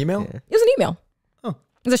it was an email? It was an email. Oh.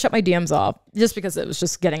 Because I shut my DMs off just because it was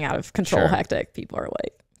just getting out of control, hectic. People are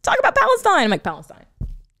like, talk about Palestine. I'm like, Palestine.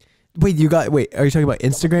 Wait, are you talking about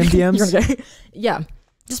Instagram DMs? Yeah.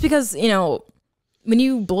 Just because, when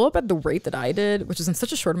you blow up at the rate that I did, which is in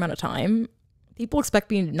such a short amount of time, people expect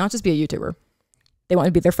me to not just be a YouTuber. They want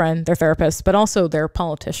to be their friend, their therapist, but also their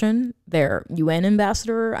politician, their UN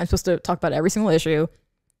ambassador. I'm supposed to talk about every single issue,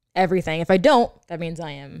 everything. If I don't, that means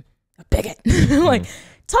I am a bigot. Like,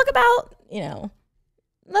 talk about,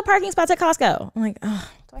 the parking spots at Costco. I'm like, oh,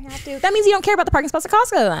 do I have to? That means you don't care about the parking spots at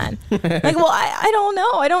Costco then. Like, well, I don't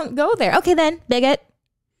know. I don't go there. Okay, then, bigot.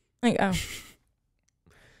 Like, oh.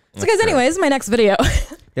 So guys, anyways, my next video.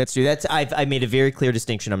 That's true. I made a very clear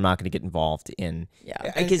distinction. I'm not going to get involved in. Yeah.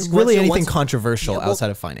 It's really anything controversial outside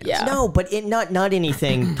of finance. Yeah. No, but not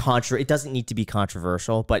anything It doesn't need to be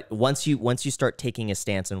controversial. But once you start taking a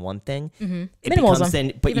stance on one thing, it becomes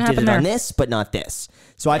then. But you did it on this, but not this.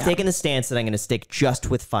 So I've taken the stance that I'm going to stick just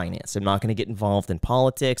with finance. I'm not going to get involved in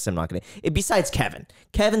politics. I'm not going to. Besides Kevin,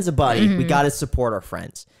 Kevin's a buddy. We got to support our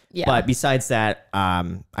friends. Yeah. But besides that,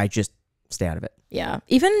 I just stay out of it. Yeah.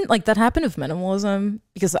 Even like that happened with minimalism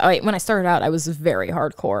because when I started out, I was very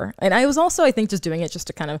hardcore. And I was also, I think, just doing it just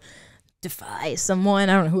to kind of defy someone.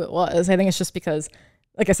 I don't know who it was. I think it's just because,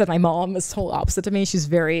 like I said, my mom is total opposite to me. She's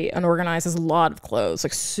very unorganized, has a lot of clothes,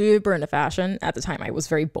 like super into fashion. At the time, I was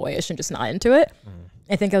very boyish and just not into it.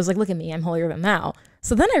 I think I was like, look at me, I'm holier than thou.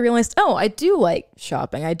 So then I realized, oh, I do like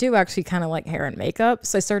shopping. I do actually kind of like hair and makeup.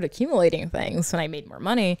 So I started accumulating things when I made more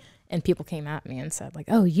money. And people came at me and said like,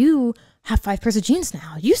 oh, you have 5 pairs of jeans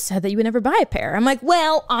now. You said that you would never buy a pair. I'm like,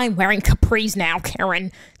 well, I'm wearing capris now,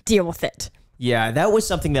 Karen. Deal with it. Yeah, that was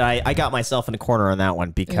something that I got myself in a corner on that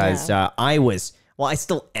one because I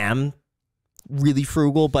still am really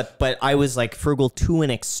frugal, but I was like frugal to an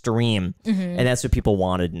extreme. And that's what people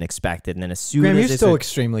wanted and expected. And then as soon Graham, as you're still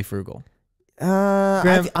extremely frugal.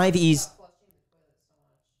 Graham, I've eased.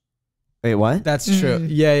 Wait, what? That's true.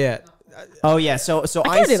 Yeah. Oh yeah, so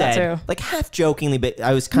I said like half jokingly, but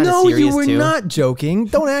I was kind of serious too. No, you were not joking.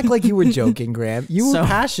 Don't act like you were joking, Graham. You were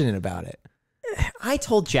passionate about it. I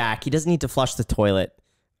told Jack he doesn't need to flush the toilet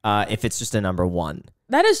if it's just a number 1.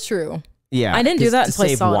 That is true. Yeah, I didn't do that until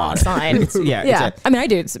I saw it on the sign. Yeah. I mean, I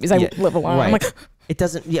do because I live alone. Right. I'm like, it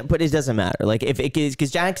doesn't. Yeah, but it doesn't matter. Like if it is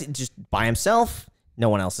because Jack's just by himself, no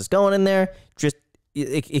one else is going in there. Just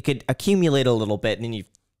it could accumulate a little bit, and then you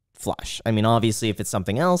flush. I mean, obviously, if it's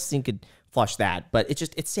something else, you could flush that, but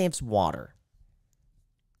it saves water.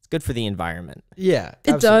 It's good for the environment. Yeah,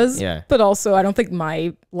 it does. Yeah, but also, I don't think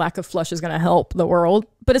my lack of flush is going to help the world,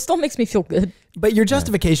 but it still makes me feel good. But your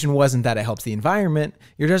justification wasn't that it helps the environment.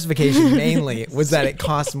 Your justification mainly was that it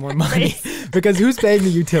costs more money because who's paying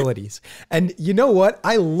the utilities? And you know what?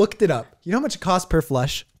 I looked it up. You know how much it costs per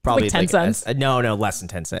flush? Probably Like 10 cents. No, less than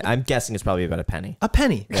 10 cents. I'm guessing it's probably about a penny. A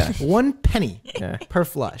penny. Yeah. 1 penny per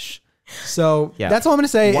flush. So Yeah. that's all I'm going to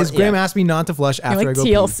say is Graham asked me not to flush after Like I go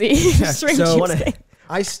TLC. pee. String So cheapskate.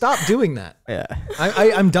 I stopped doing that. Yeah.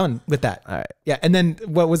 I'm done with that. All right. Yeah. And then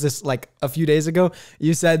what was this, like a few days ago?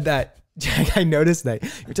 You said that I noticed that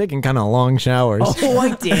you're taking kind of long showers. Oh,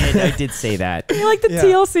 I did. I did say that. You're like the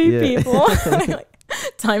TLC Yeah. people. Like,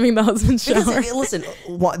 timing the husband's Because, shower. listen,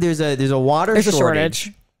 there's a water There's a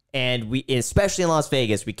shortage. And we, especially in Las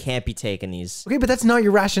Vegas, we can't be taking these. Okay, but that's not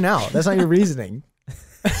your rationale. That's not your reasoning.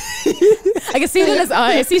 I can see it in his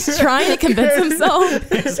eyes. He's trying to convince himself.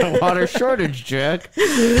 There's a water shortage, Jack. We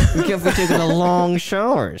can't be taking the long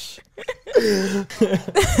showers.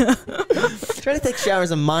 Trying to take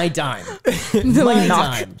showers on my dime. My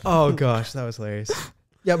dime. Oh gosh, that was hilarious.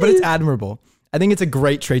 Yeah, but it's admirable. I think it's a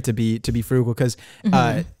great trait to be frugal because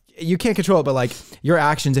you can't control it, but like your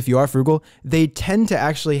actions, if you are frugal, they tend to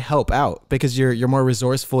actually help out because you're more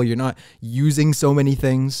resourceful. You're not using so many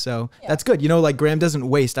things, so that's good. You know, like Graham doesn't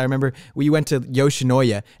waste. I remember we went to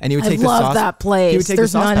Yoshinoya and he would take the sauce. that place. He would take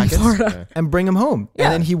There's the sauce none in packets Florida. and bring them home,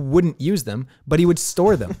 and then he wouldn't use them, but he would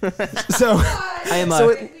store them. So I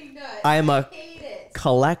am a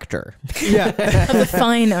collector yeah, Of the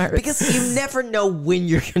fine arts. because you never know when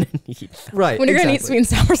you're gonna need them. right. When you're going to eat sweet and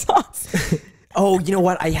sour sauce. Oh, you know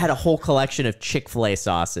what? I had a whole collection of Chick-fil-A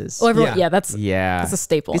sauces. Well, everyone, Yeah. that's Yeah, a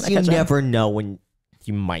staple in Because the you kitchen. never know when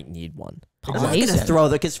you might need one. I'm not Polynesian. gonna throw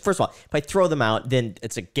them because first of all, if I throw them out, then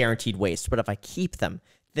it's a guaranteed waste. But if I keep them,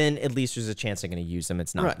 then at least there's a chance I'm gonna use them.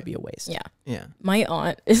 It's not Right. gonna be a waste. Yeah. Yeah. My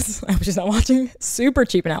aunt is, I was just not watching, super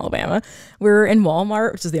cheap in Alabama. We were in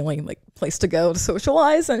Walmart, which is the only like place to go to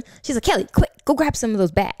socialize. And she's like, Kelly, quick, go grab some of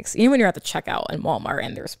those bags. You know, when you're at the checkout in Walmart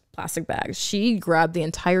and there's plastic bags, she grabbed the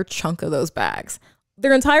entire chunk of those bags,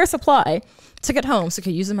 their entire supply, took it home so she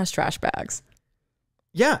could use them as trash bags.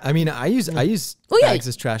 Yeah, I mean, I use Oh, yeah, bags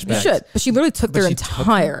as trash You bags. should. But she literally took their she took them?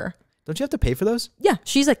 entire. Don't you have to pay for those? Yeah.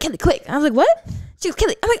 She's like, Kelly, quick. I was like, what? She goes,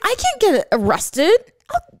 Kelly, I'm like, I can't get arrested.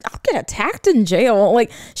 I'll get attacked in jail.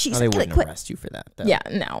 Like, she's Oh, they like, Kelly, wouldn't quick. arrest you for that. Though. Yeah,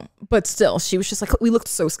 no. But still, she was just like, we looked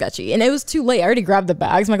so sketchy. And it was too late. I already grabbed the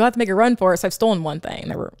bags. I'm like, I'll have to make a run for it. So I've stolen one thing.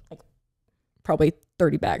 There were like probably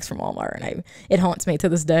 30 bags from Walmart. And it haunts me to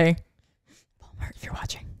this day. Walmart, if you're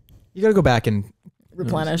watching, You got to go back and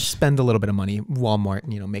replenish. spend a little bit of money, Walmart,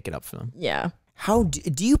 and make it up for them. Yeah. How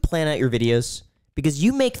do you plan out your videos? Because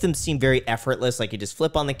you make them seem very effortless. Like you just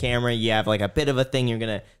flip on the camera, you have like a bit of a thing you're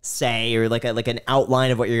gonna say, or like an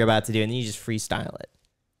outline of what you're about to do, and then you just freestyle it.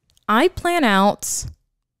 I plan out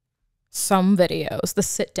some videos, the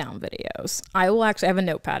sit down videos. I will actually have a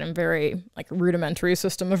notepad and very like rudimentary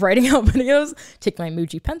system of writing out videos. Take my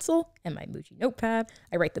Muji pencil and my Muji notepad.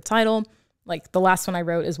 I write the title. Like the last one I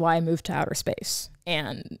wrote is why I moved to outer space.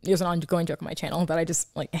 And there's an ongoing joke on my channel that I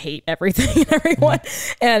just like hate everything and everyone.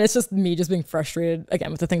 And it's just me just being frustrated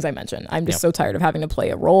again with the things I mentioned. I'm just so tired of having to play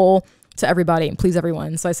a role to everybody and please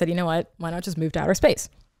everyone. So I said, you know what? Why not just move to outer space?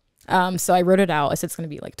 So I wrote it out. I said it's going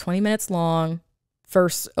to be like 20 minutes long.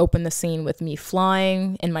 First, open the scene with me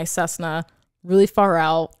flying in my Cessna really far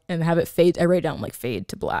out and have it fade. I write down like fade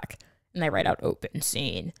to black and I write out open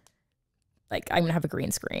scene. Like I'm going to have a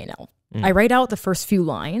green screen. I write out the first few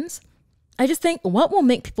lines. I just think, what will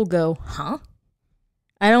make people go, huh?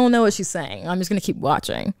 I don't know what she's saying. I'm just going to keep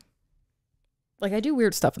watching. Like I do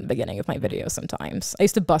weird stuff in the beginning of my videos sometimes. I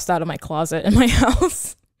used to bust out of my closet in my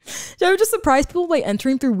house. So I would just surprise people by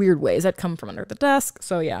entering through weird ways that come from under the desk.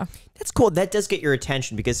 So yeah. That's cool. That does get your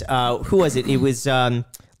attention because who was it? It was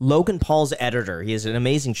Logan Paul's editor. He has an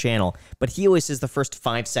amazing channel, but he always says the first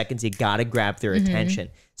 5 seconds you gotta grab their attention.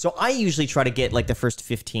 So I usually try to get like the first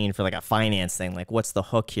 15 for like a finance thing. Like, what's the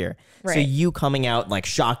hook here? So Right. you coming out like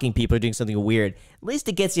shocking people or doing something weird, at least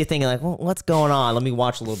it gets you thinking like, well, what's going on? Let me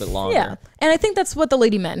watch a little bit longer. Yeah. And I think that's what the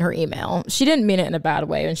lady meant in her email. She didn't mean it in a bad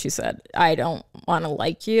way when she said, I don't want to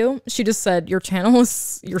like you. She just said, your channel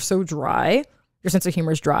is, you're so dry. Your sense of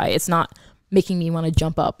humor is dry. It's not making me want to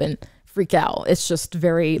jump up and freak out. It's just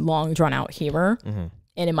very long, drawn out humor.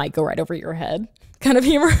 And it might go right over your head kind of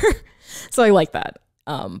humor. So I like that.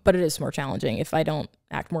 But it is more challenging if I don't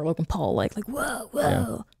act more Logan Paul like whoa,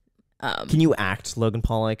 whoa. Can you act Logan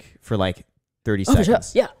Paul like for like 30 Oh, for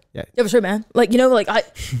seconds? sure. Yeah. Yeah, for sure, man. Like,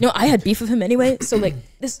 I had beef with him anyway. So like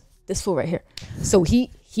this fool right here. So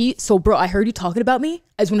so bro, I heard you talking about me.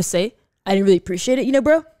 I just want to say, I didn't really appreciate it,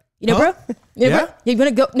 bro. Bro? You know, Yeah? bro? You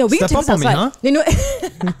wanna go? No, we Step can take up this on me, outside. huh? You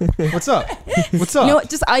know, What's up? What's up? you know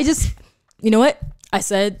what? You know what? I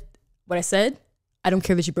said what I said. I don't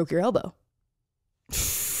care that you broke your elbow.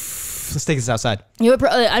 Let's take this outside. You know what, bro?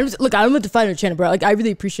 I don't want to fight on your channel, bro. Like, I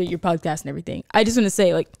really appreciate your podcast and everything. I just want to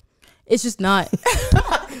say, like, It's just not.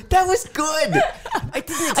 That was good. I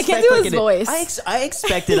didn't expect, I can't do his voice. I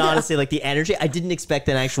expected, honestly, like the energy. I didn't expect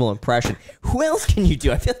an actual impression. Who else can you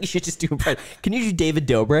do? I feel like you should just do impression. Can you do David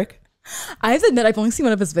Dobrik? I have to admit, I've only seen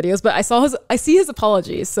one of his videos, but I see his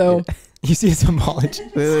apologies. So You see his apology.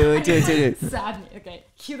 Wait, do it. sad. Okay,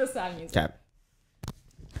 cue the sad music. Okay.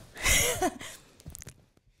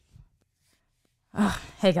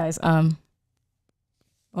 Hey guys. Well,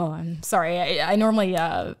 I'm sorry. I normally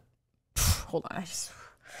hold on.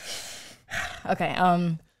 Okay.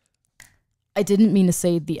 I didn't mean to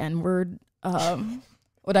say the N word.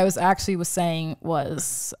 What I was saying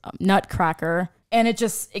was nutcracker, and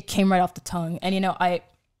it came right off the tongue. And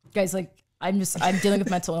guys, like I'm dealing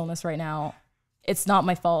with mental illness right now. It's not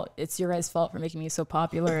my fault. It's your guys' fault for making me so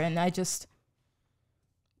popular. And I just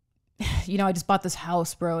bought this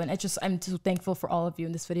house, bro. And I'm so thankful for all of you.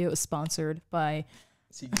 And this video is sponsored by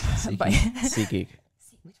SeatGeek.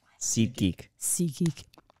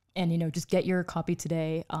 And just get your copy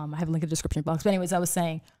today. I have a link in the description box. But anyways, I was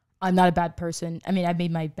saying I'm not a bad person. I mean, I've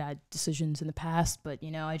made my bad decisions in the past, but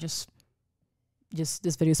I just this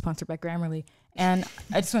video is sponsored by Grammarly. And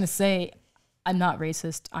I just want to say I'm not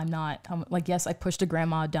racist. I'm not yes, I pushed a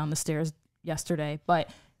grandma down the stairs yesterday, but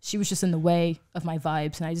she was just in the way of my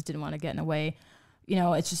vibes, and I just didn't want to get in the way.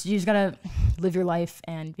 It's just you just gotta live your life,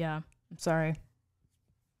 and yeah, I'm sorry.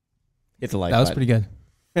 Hit the like That was button. pretty good.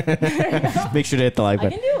 Make sure to hit the like I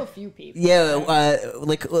button. can do a few people. Yeah,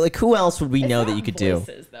 like who else would we know that you could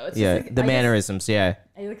voices, do? Though. It's Yeah, just like, the mannerisms. Yeah,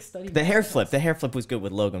 I study the hair flip. The hair flip was good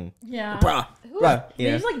with Logan. Yeah, Bruh.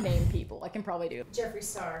 They just name people. I can probably do Jeffree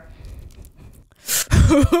Star.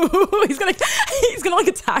 he's gonna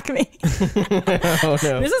attack me. Oh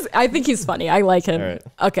no. I think he's funny. I like him. All right.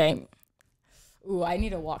 Okay. Ooh, I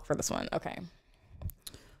need a walk for this one. Okay.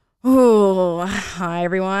 Ooh, hi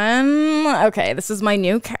everyone. Okay, this is my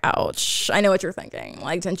new couch. I know what you're thinking.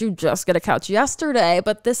 Like, didn't you just get a couch yesterday?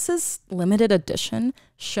 But this is limited edition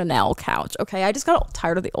Chanel couch. Okay, I just got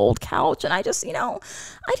tired of the old couch, and I don't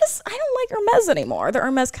like Hermes anymore. The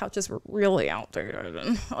Hermes couches were really outdated.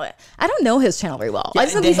 I don't know his channel very well. I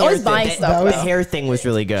just know he's always buying stuff. The hair thing was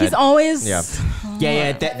really good. He's always yeah.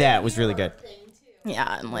 That was really good.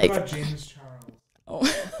 yeah, and like. James Charles.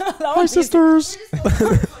 Hi, sisters.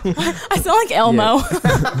 I sound like Elmo.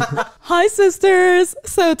 Hi, sisters.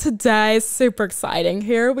 So today, super exciting.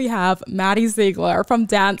 Here we have Maddie Ziegler from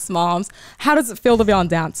Dance Moms. How does it feel to be on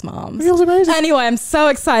Dance Moms? It feels amazing. Anyway, I'm so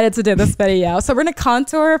excited to do this video. So we're gonna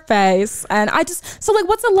contour her face, and what's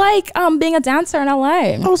it like being a dancer in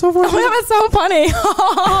LA? Oh, so fun. Oh my God, it's so funny.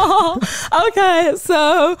 Okay,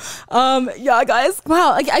 so yeah, guys.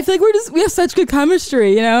 Wow, I feel like we have such good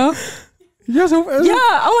chemistry, Yeah, so Yeah.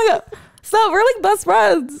 Oh my God. So we're like best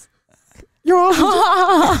friends. You're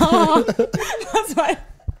awesome. That's fine.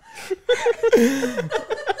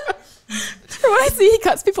 When I see he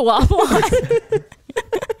cuts people off a lot.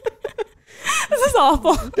 This is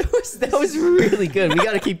awful. That was really good. We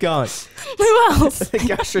got to keep going. Who else?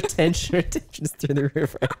 Gosh, retention is through the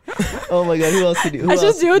roof. Oh my God, who else could do? I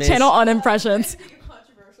should do a channel on impressions.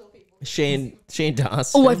 Shane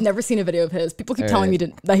Doss. Oh, I've never seen a video of his. People keep telling me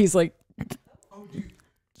that he's like.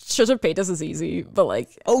 Trisha Paytas is easy, but like.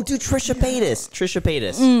 Oh, dude, Trisha Paytas.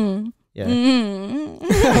 Yeah.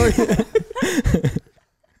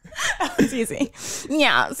 That was easy.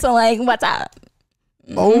 Yeah. So like, what's up?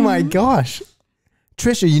 Oh my gosh.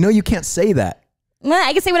 Trisha, you can't say that. Well,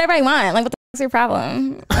 I can say whatever I want. Like, what the fuck's your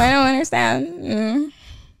problem? I don't understand.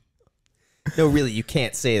 No, really, you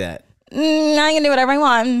can't say that. I can do whatever I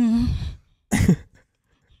want.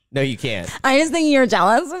 No, you can't. I just think you're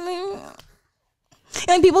jealous of me.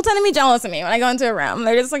 Like, people tend to be jealous of me when I go into a room.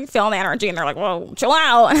 They're just like feeling the energy, and they're like, "Whoa, chill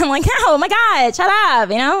out!" And I'm like, "Oh my God, shut up!"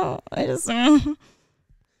 I just. Yeah,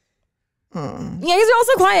 because you're all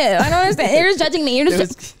so quiet. I don't understand. You're just judging me. You're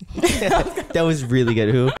just. That was really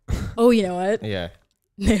good. Who? Oh, you know what? Yeah.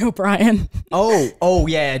 Nate O'Brien. Oh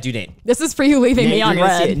yeah, do Nate. This is for you leaving me on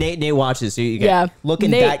red. Nate watches, so you get look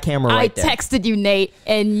in Nate, that camera right there. I texted you, Nate,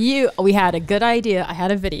 and we had a good idea. I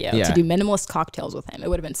had a video to do minimalist cocktails with him. It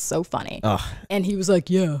would have been so funny. Ugh. And he was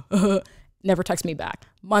like, yeah. Never texted me back.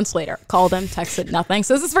 Months later, called him, texted nothing.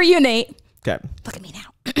 So this is for you, Nate. Okay. Look at me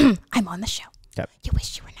now. I'm on the show. Okay. You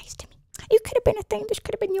wish you were nice to me. You could have been a thing. This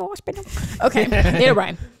could have been yours. But okay. Nate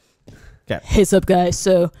O'Brien. Okay. Hey, what's up, guys?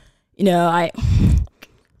 So,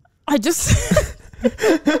 I just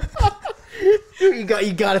you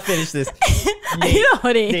got to finish this. I need a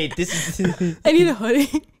hoodie. Nate, this is I need a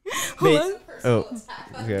hoodie. Hold Nate. on. Oh.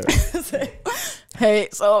 Okay. Hey,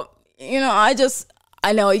 so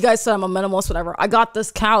I know you guys said I'm a minimalist, whatever. I got this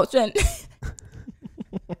couch, and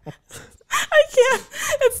I can't.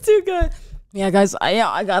 It's too good. Yeah, guys,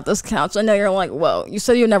 I got this couch. I know you're like, whoa, you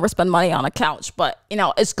said you'd never spend money on a couch, but, you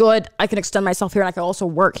know, it's good. I can extend myself here and I can also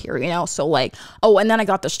work here, you know? So, like, oh, and then I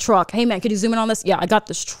got this truck. Hey, man, could you zoom in on this? Yeah, I got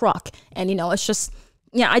this truck. And, you know, it's just,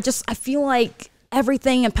 yeah, I feel like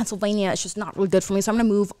everything in Pennsylvania is just not really good for me. So I'm going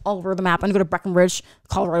to move all over the map. I'm going to go to Breckenridge,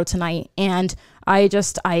 Colorado tonight. And I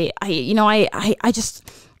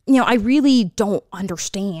really don't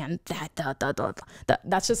understand that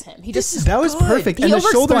that's just him. He just That was perfect. He And the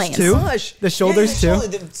shoulders over-explains. too. Gosh. The shoulders too.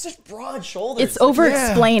 Such broad shoulders. It's over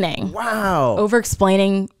explaining. Wow. Over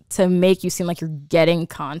explaining to make you seem like you're getting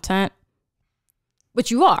content,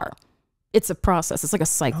 which you are. It's a process. It's like a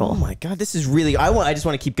cycle. Oh my God, this is really. I just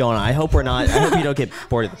want to keep going. I hope we're not. I hope you don't get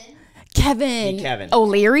bored of it. Kevin. Meet Kevin.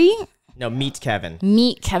 O'Leary? No, meet Kevin.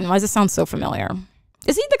 Meet Kevin. Why does it sound so familiar?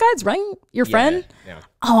 Is he the guy that's running your friend? Yeah.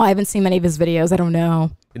 Oh, I haven't seen many of his videos. I don't know.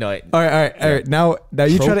 No. All right. Now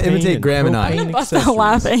you try to Propane imitate and Graham and propane. I. I'm bust out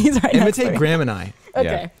laughing. He's right next to Imitate me. Graham and I. Okay.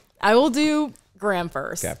 Yeah. I will do Graham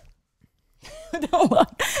first. Okay. Don't look.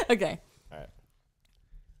 Okay. All right.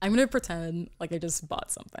 I'm going to pretend like I just bought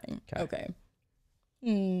something. Okay.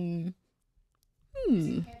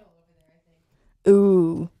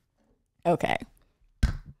 Ooh. Okay.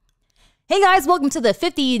 Hey guys, welcome to the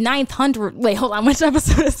 59th hundred. Wait, hold on. Which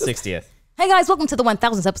episode is this? 60th. Hey guys, welcome to the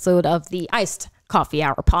 1000th episode of the Iced Coffee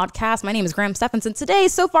Hour podcast. My name is Graham Stephenson. Today,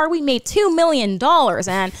 so far, we made $2 million.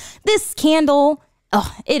 And this candle,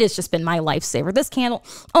 oh, it has just been my lifesaver. This candle,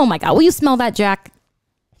 oh my God, will you smell that, Jack?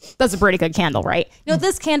 That's a pretty good candle, right? You know,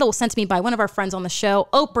 this candle was sent to me by one of our friends on the show,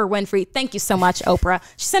 Oprah Winfrey. Thank you so much, Oprah.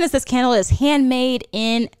 She sent us this candle. It is handmade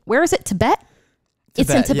in, where is it, Tibet? It's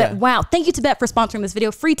in Tibet. Yeah. Wow. Thank you, Tibet, for sponsoring this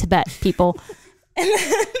video. Free Tibet, people.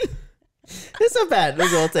 It's not bad.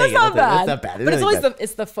 We'll take It's it. not bad. It's not bad. But it's always bad.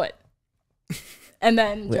 it's the foot. And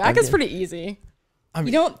then Jack is pretty easy. You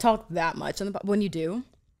don't talk that much when you do.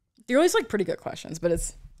 You're always like pretty good questions, but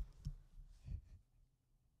it's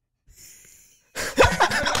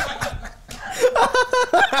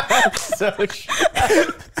so.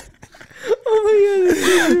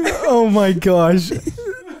 Oh my gosh.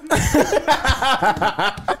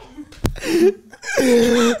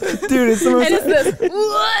 Dude, it's the most. and it's this.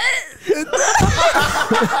 What?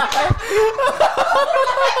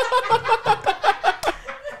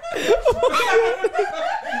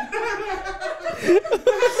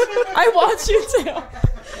 I watch you too.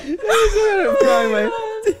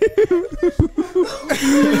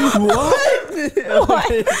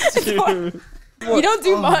 What? You don't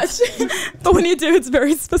do much, but when you do, it's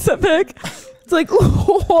very specific. It's like,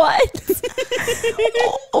 what? Why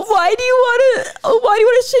do you want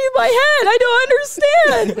to shave my head? I don't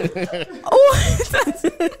understand.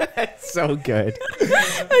 What? That's so good.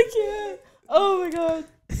 I can't. Oh my God.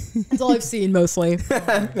 That's all I've seen mostly.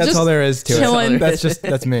 That's Just all there is to chilling. it.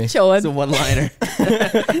 That's me. Chilling. It's a one-liner.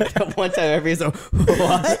 One time every so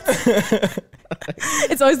what?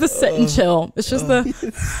 It's always the sit and chill. It's just the.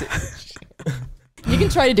 You can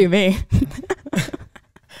try to do me.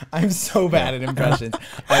 I'm so bad at impressions.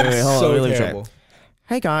 I'm Wait, hold on, so let me try. terrible.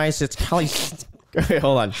 Hey guys, it's Kelly. Wait,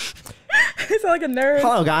 hold on. I sound like a nerd.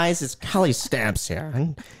 Hello guys, it's Kelly Stamps here.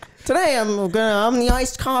 And today I'm the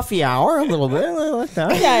iced coffee hour a little bit like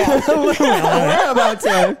that. Yeah. We're about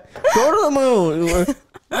to go to the moon.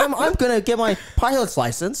 I'm gonna get my pilot's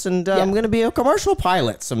license and I'm gonna be a commercial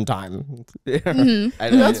pilot sometime. That's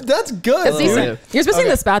good. It's decent. You're supposed to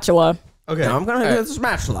the spatula. Okay. I'm gonna do the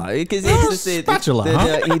spatula because it's the Spatula,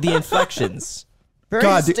 the inflections. Very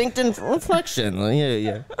God, distinct inflection.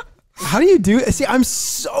 Yeah. How do you do it? See, I'm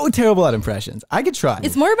so terrible at impressions. I could try.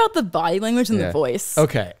 It's more about the body language than Yeah. the voice.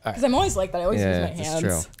 Okay. All Because right. I'm always like that. I always use my that's hands.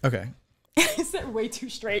 true. Okay. I sit way too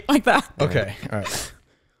straight like that. Okay. All right.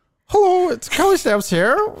 Hello, it's Kelly Stamps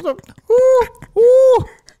here. Ooh.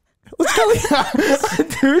 Let's Kelly.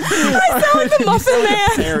 Dude. I sound like the Muffin Man.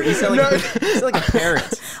 Parrot. You sound like a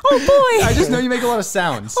parrot. Oh boy. I just know you make a lot of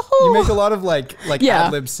sounds. You make a lot of like Yeah.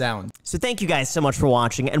 ad-lib sounds. So thank you guys so much for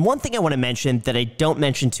watching. And one thing I want to mention that I don't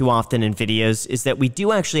mention too often in videos is that we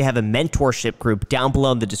do actually have a mentorship group down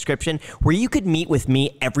below in the description where you could meet with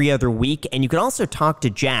me every other week. And you can also talk to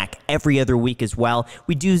Jack every other week as well.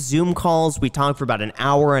 We do Zoom calls. We talk for about an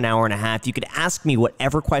hour and a half. You could ask me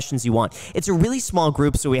whatever questions you want. It's a really small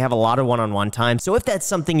group, so we have a lot of one-on-one time. So if that's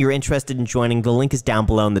something you're interested in joining, the link is down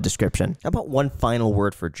below in the description. How about one final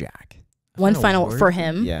word for Jack? One final for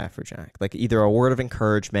him. Yeah, for Jack. Like either a word of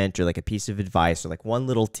encouragement or like a piece of advice or like one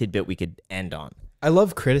little tidbit we could end on. I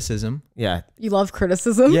love criticism. Yeah. You love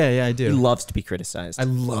criticism? Yeah, I He do. loves to be criticized. I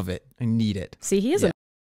love it. I need it. See, he is a.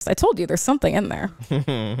 I told you there's something in there.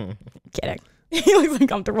 Kidding. He looks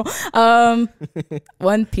uncomfortable.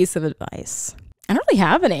 One piece of advice. I don't really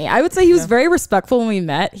have any. I would say he was very respectful when we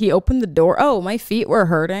met. He opened the door. Oh, my feet were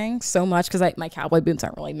hurting so much because my cowboy boots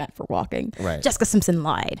aren't really meant for walking. Right. Jessica Simpson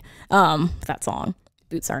lied. That song.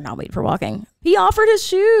 Boots are not made for walking. He offered his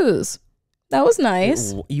shoes. That was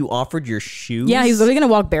nice. You offered your shoes? Yeah, he's literally going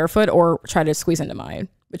to walk barefoot or try to squeeze into mine,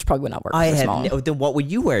 which probably would not work. Then what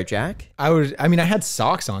would you wear, Jack? I mean, I had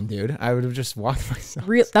socks on, dude. I would have just walked myself.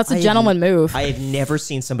 That's a gentleman move. I have never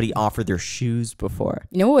seen somebody offer their shoes before.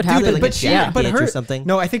 You know what would happen? Like a jacket or something?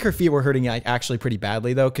 No, I think her feet were hurting actually pretty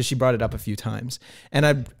badly though, because she brought it up a few times, and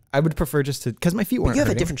I would prefer just to, because my feet weren't. You have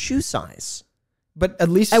hurting. a different shoe size. But at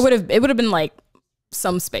least it would have been like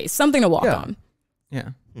some space, something to walk on. Yeah.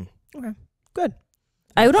 Okay. Good.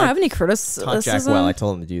 I don't have any criticism. Taught Jack well. I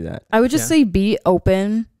told him to do that. I would just say be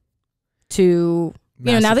open to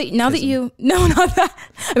now that you not that.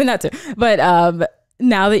 I mean that too. But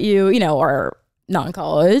now that you are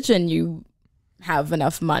non-college and you have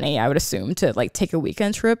enough money, I would assume to like take a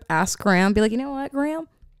weekend trip. Ask Graham. Be like, you know what, Graham?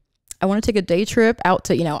 I want to take a day trip out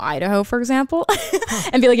to Idaho, for example,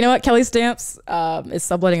 and be like, you know what, Kelly Stamps is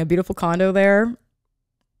subletting a beautiful condo there.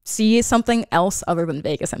 See something else other than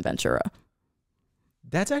Vegas and Ventura.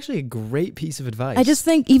 That's actually a great piece of advice. I just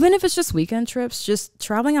think even if it's just weekend trips, just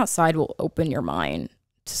traveling outside will open your mind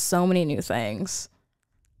to so many new things.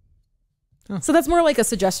 Huh. So that's more like a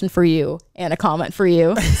suggestion for you and a comment for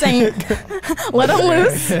you saying, let them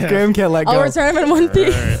loose. Graham can't let go. I'll return him in one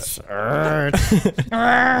piece. Well,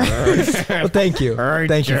 thank you.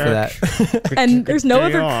 Thank you for that. And there's no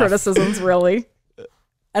other criticisms really.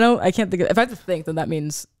 I can't think of, if I have to think, then that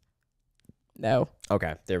means no.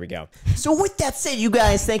 Okay, there we go. So with that said, you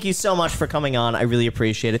guys, thank you so much for coming on. I really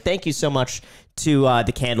appreciate it. Thank you so much to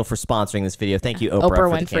The Candle for sponsoring this video. Thank you, Oprah for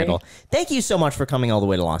Winfrey. The Candle. Thank you so much for coming all the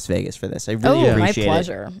way to Las Vegas for this. I really appreciate it. My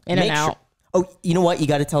pleasure. In and out. Oh, you know what? You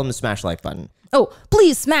got to tell them to smash the like button. Oh,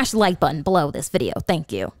 please smash the like button below this video.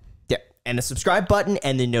 Thank you. Yeah, and the subscribe button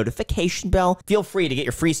and the notification bell. Feel free to get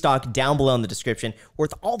your free stock down below in the description.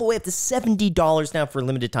 Worth all the way up to $70 now for a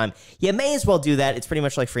limited time. You may as well do that. It's pretty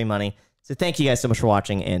much like free money. So thank you guys so much for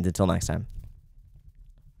watching, and until next time.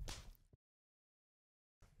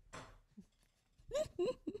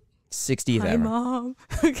 60th Hi, ever. Mom.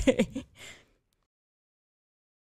 Okay.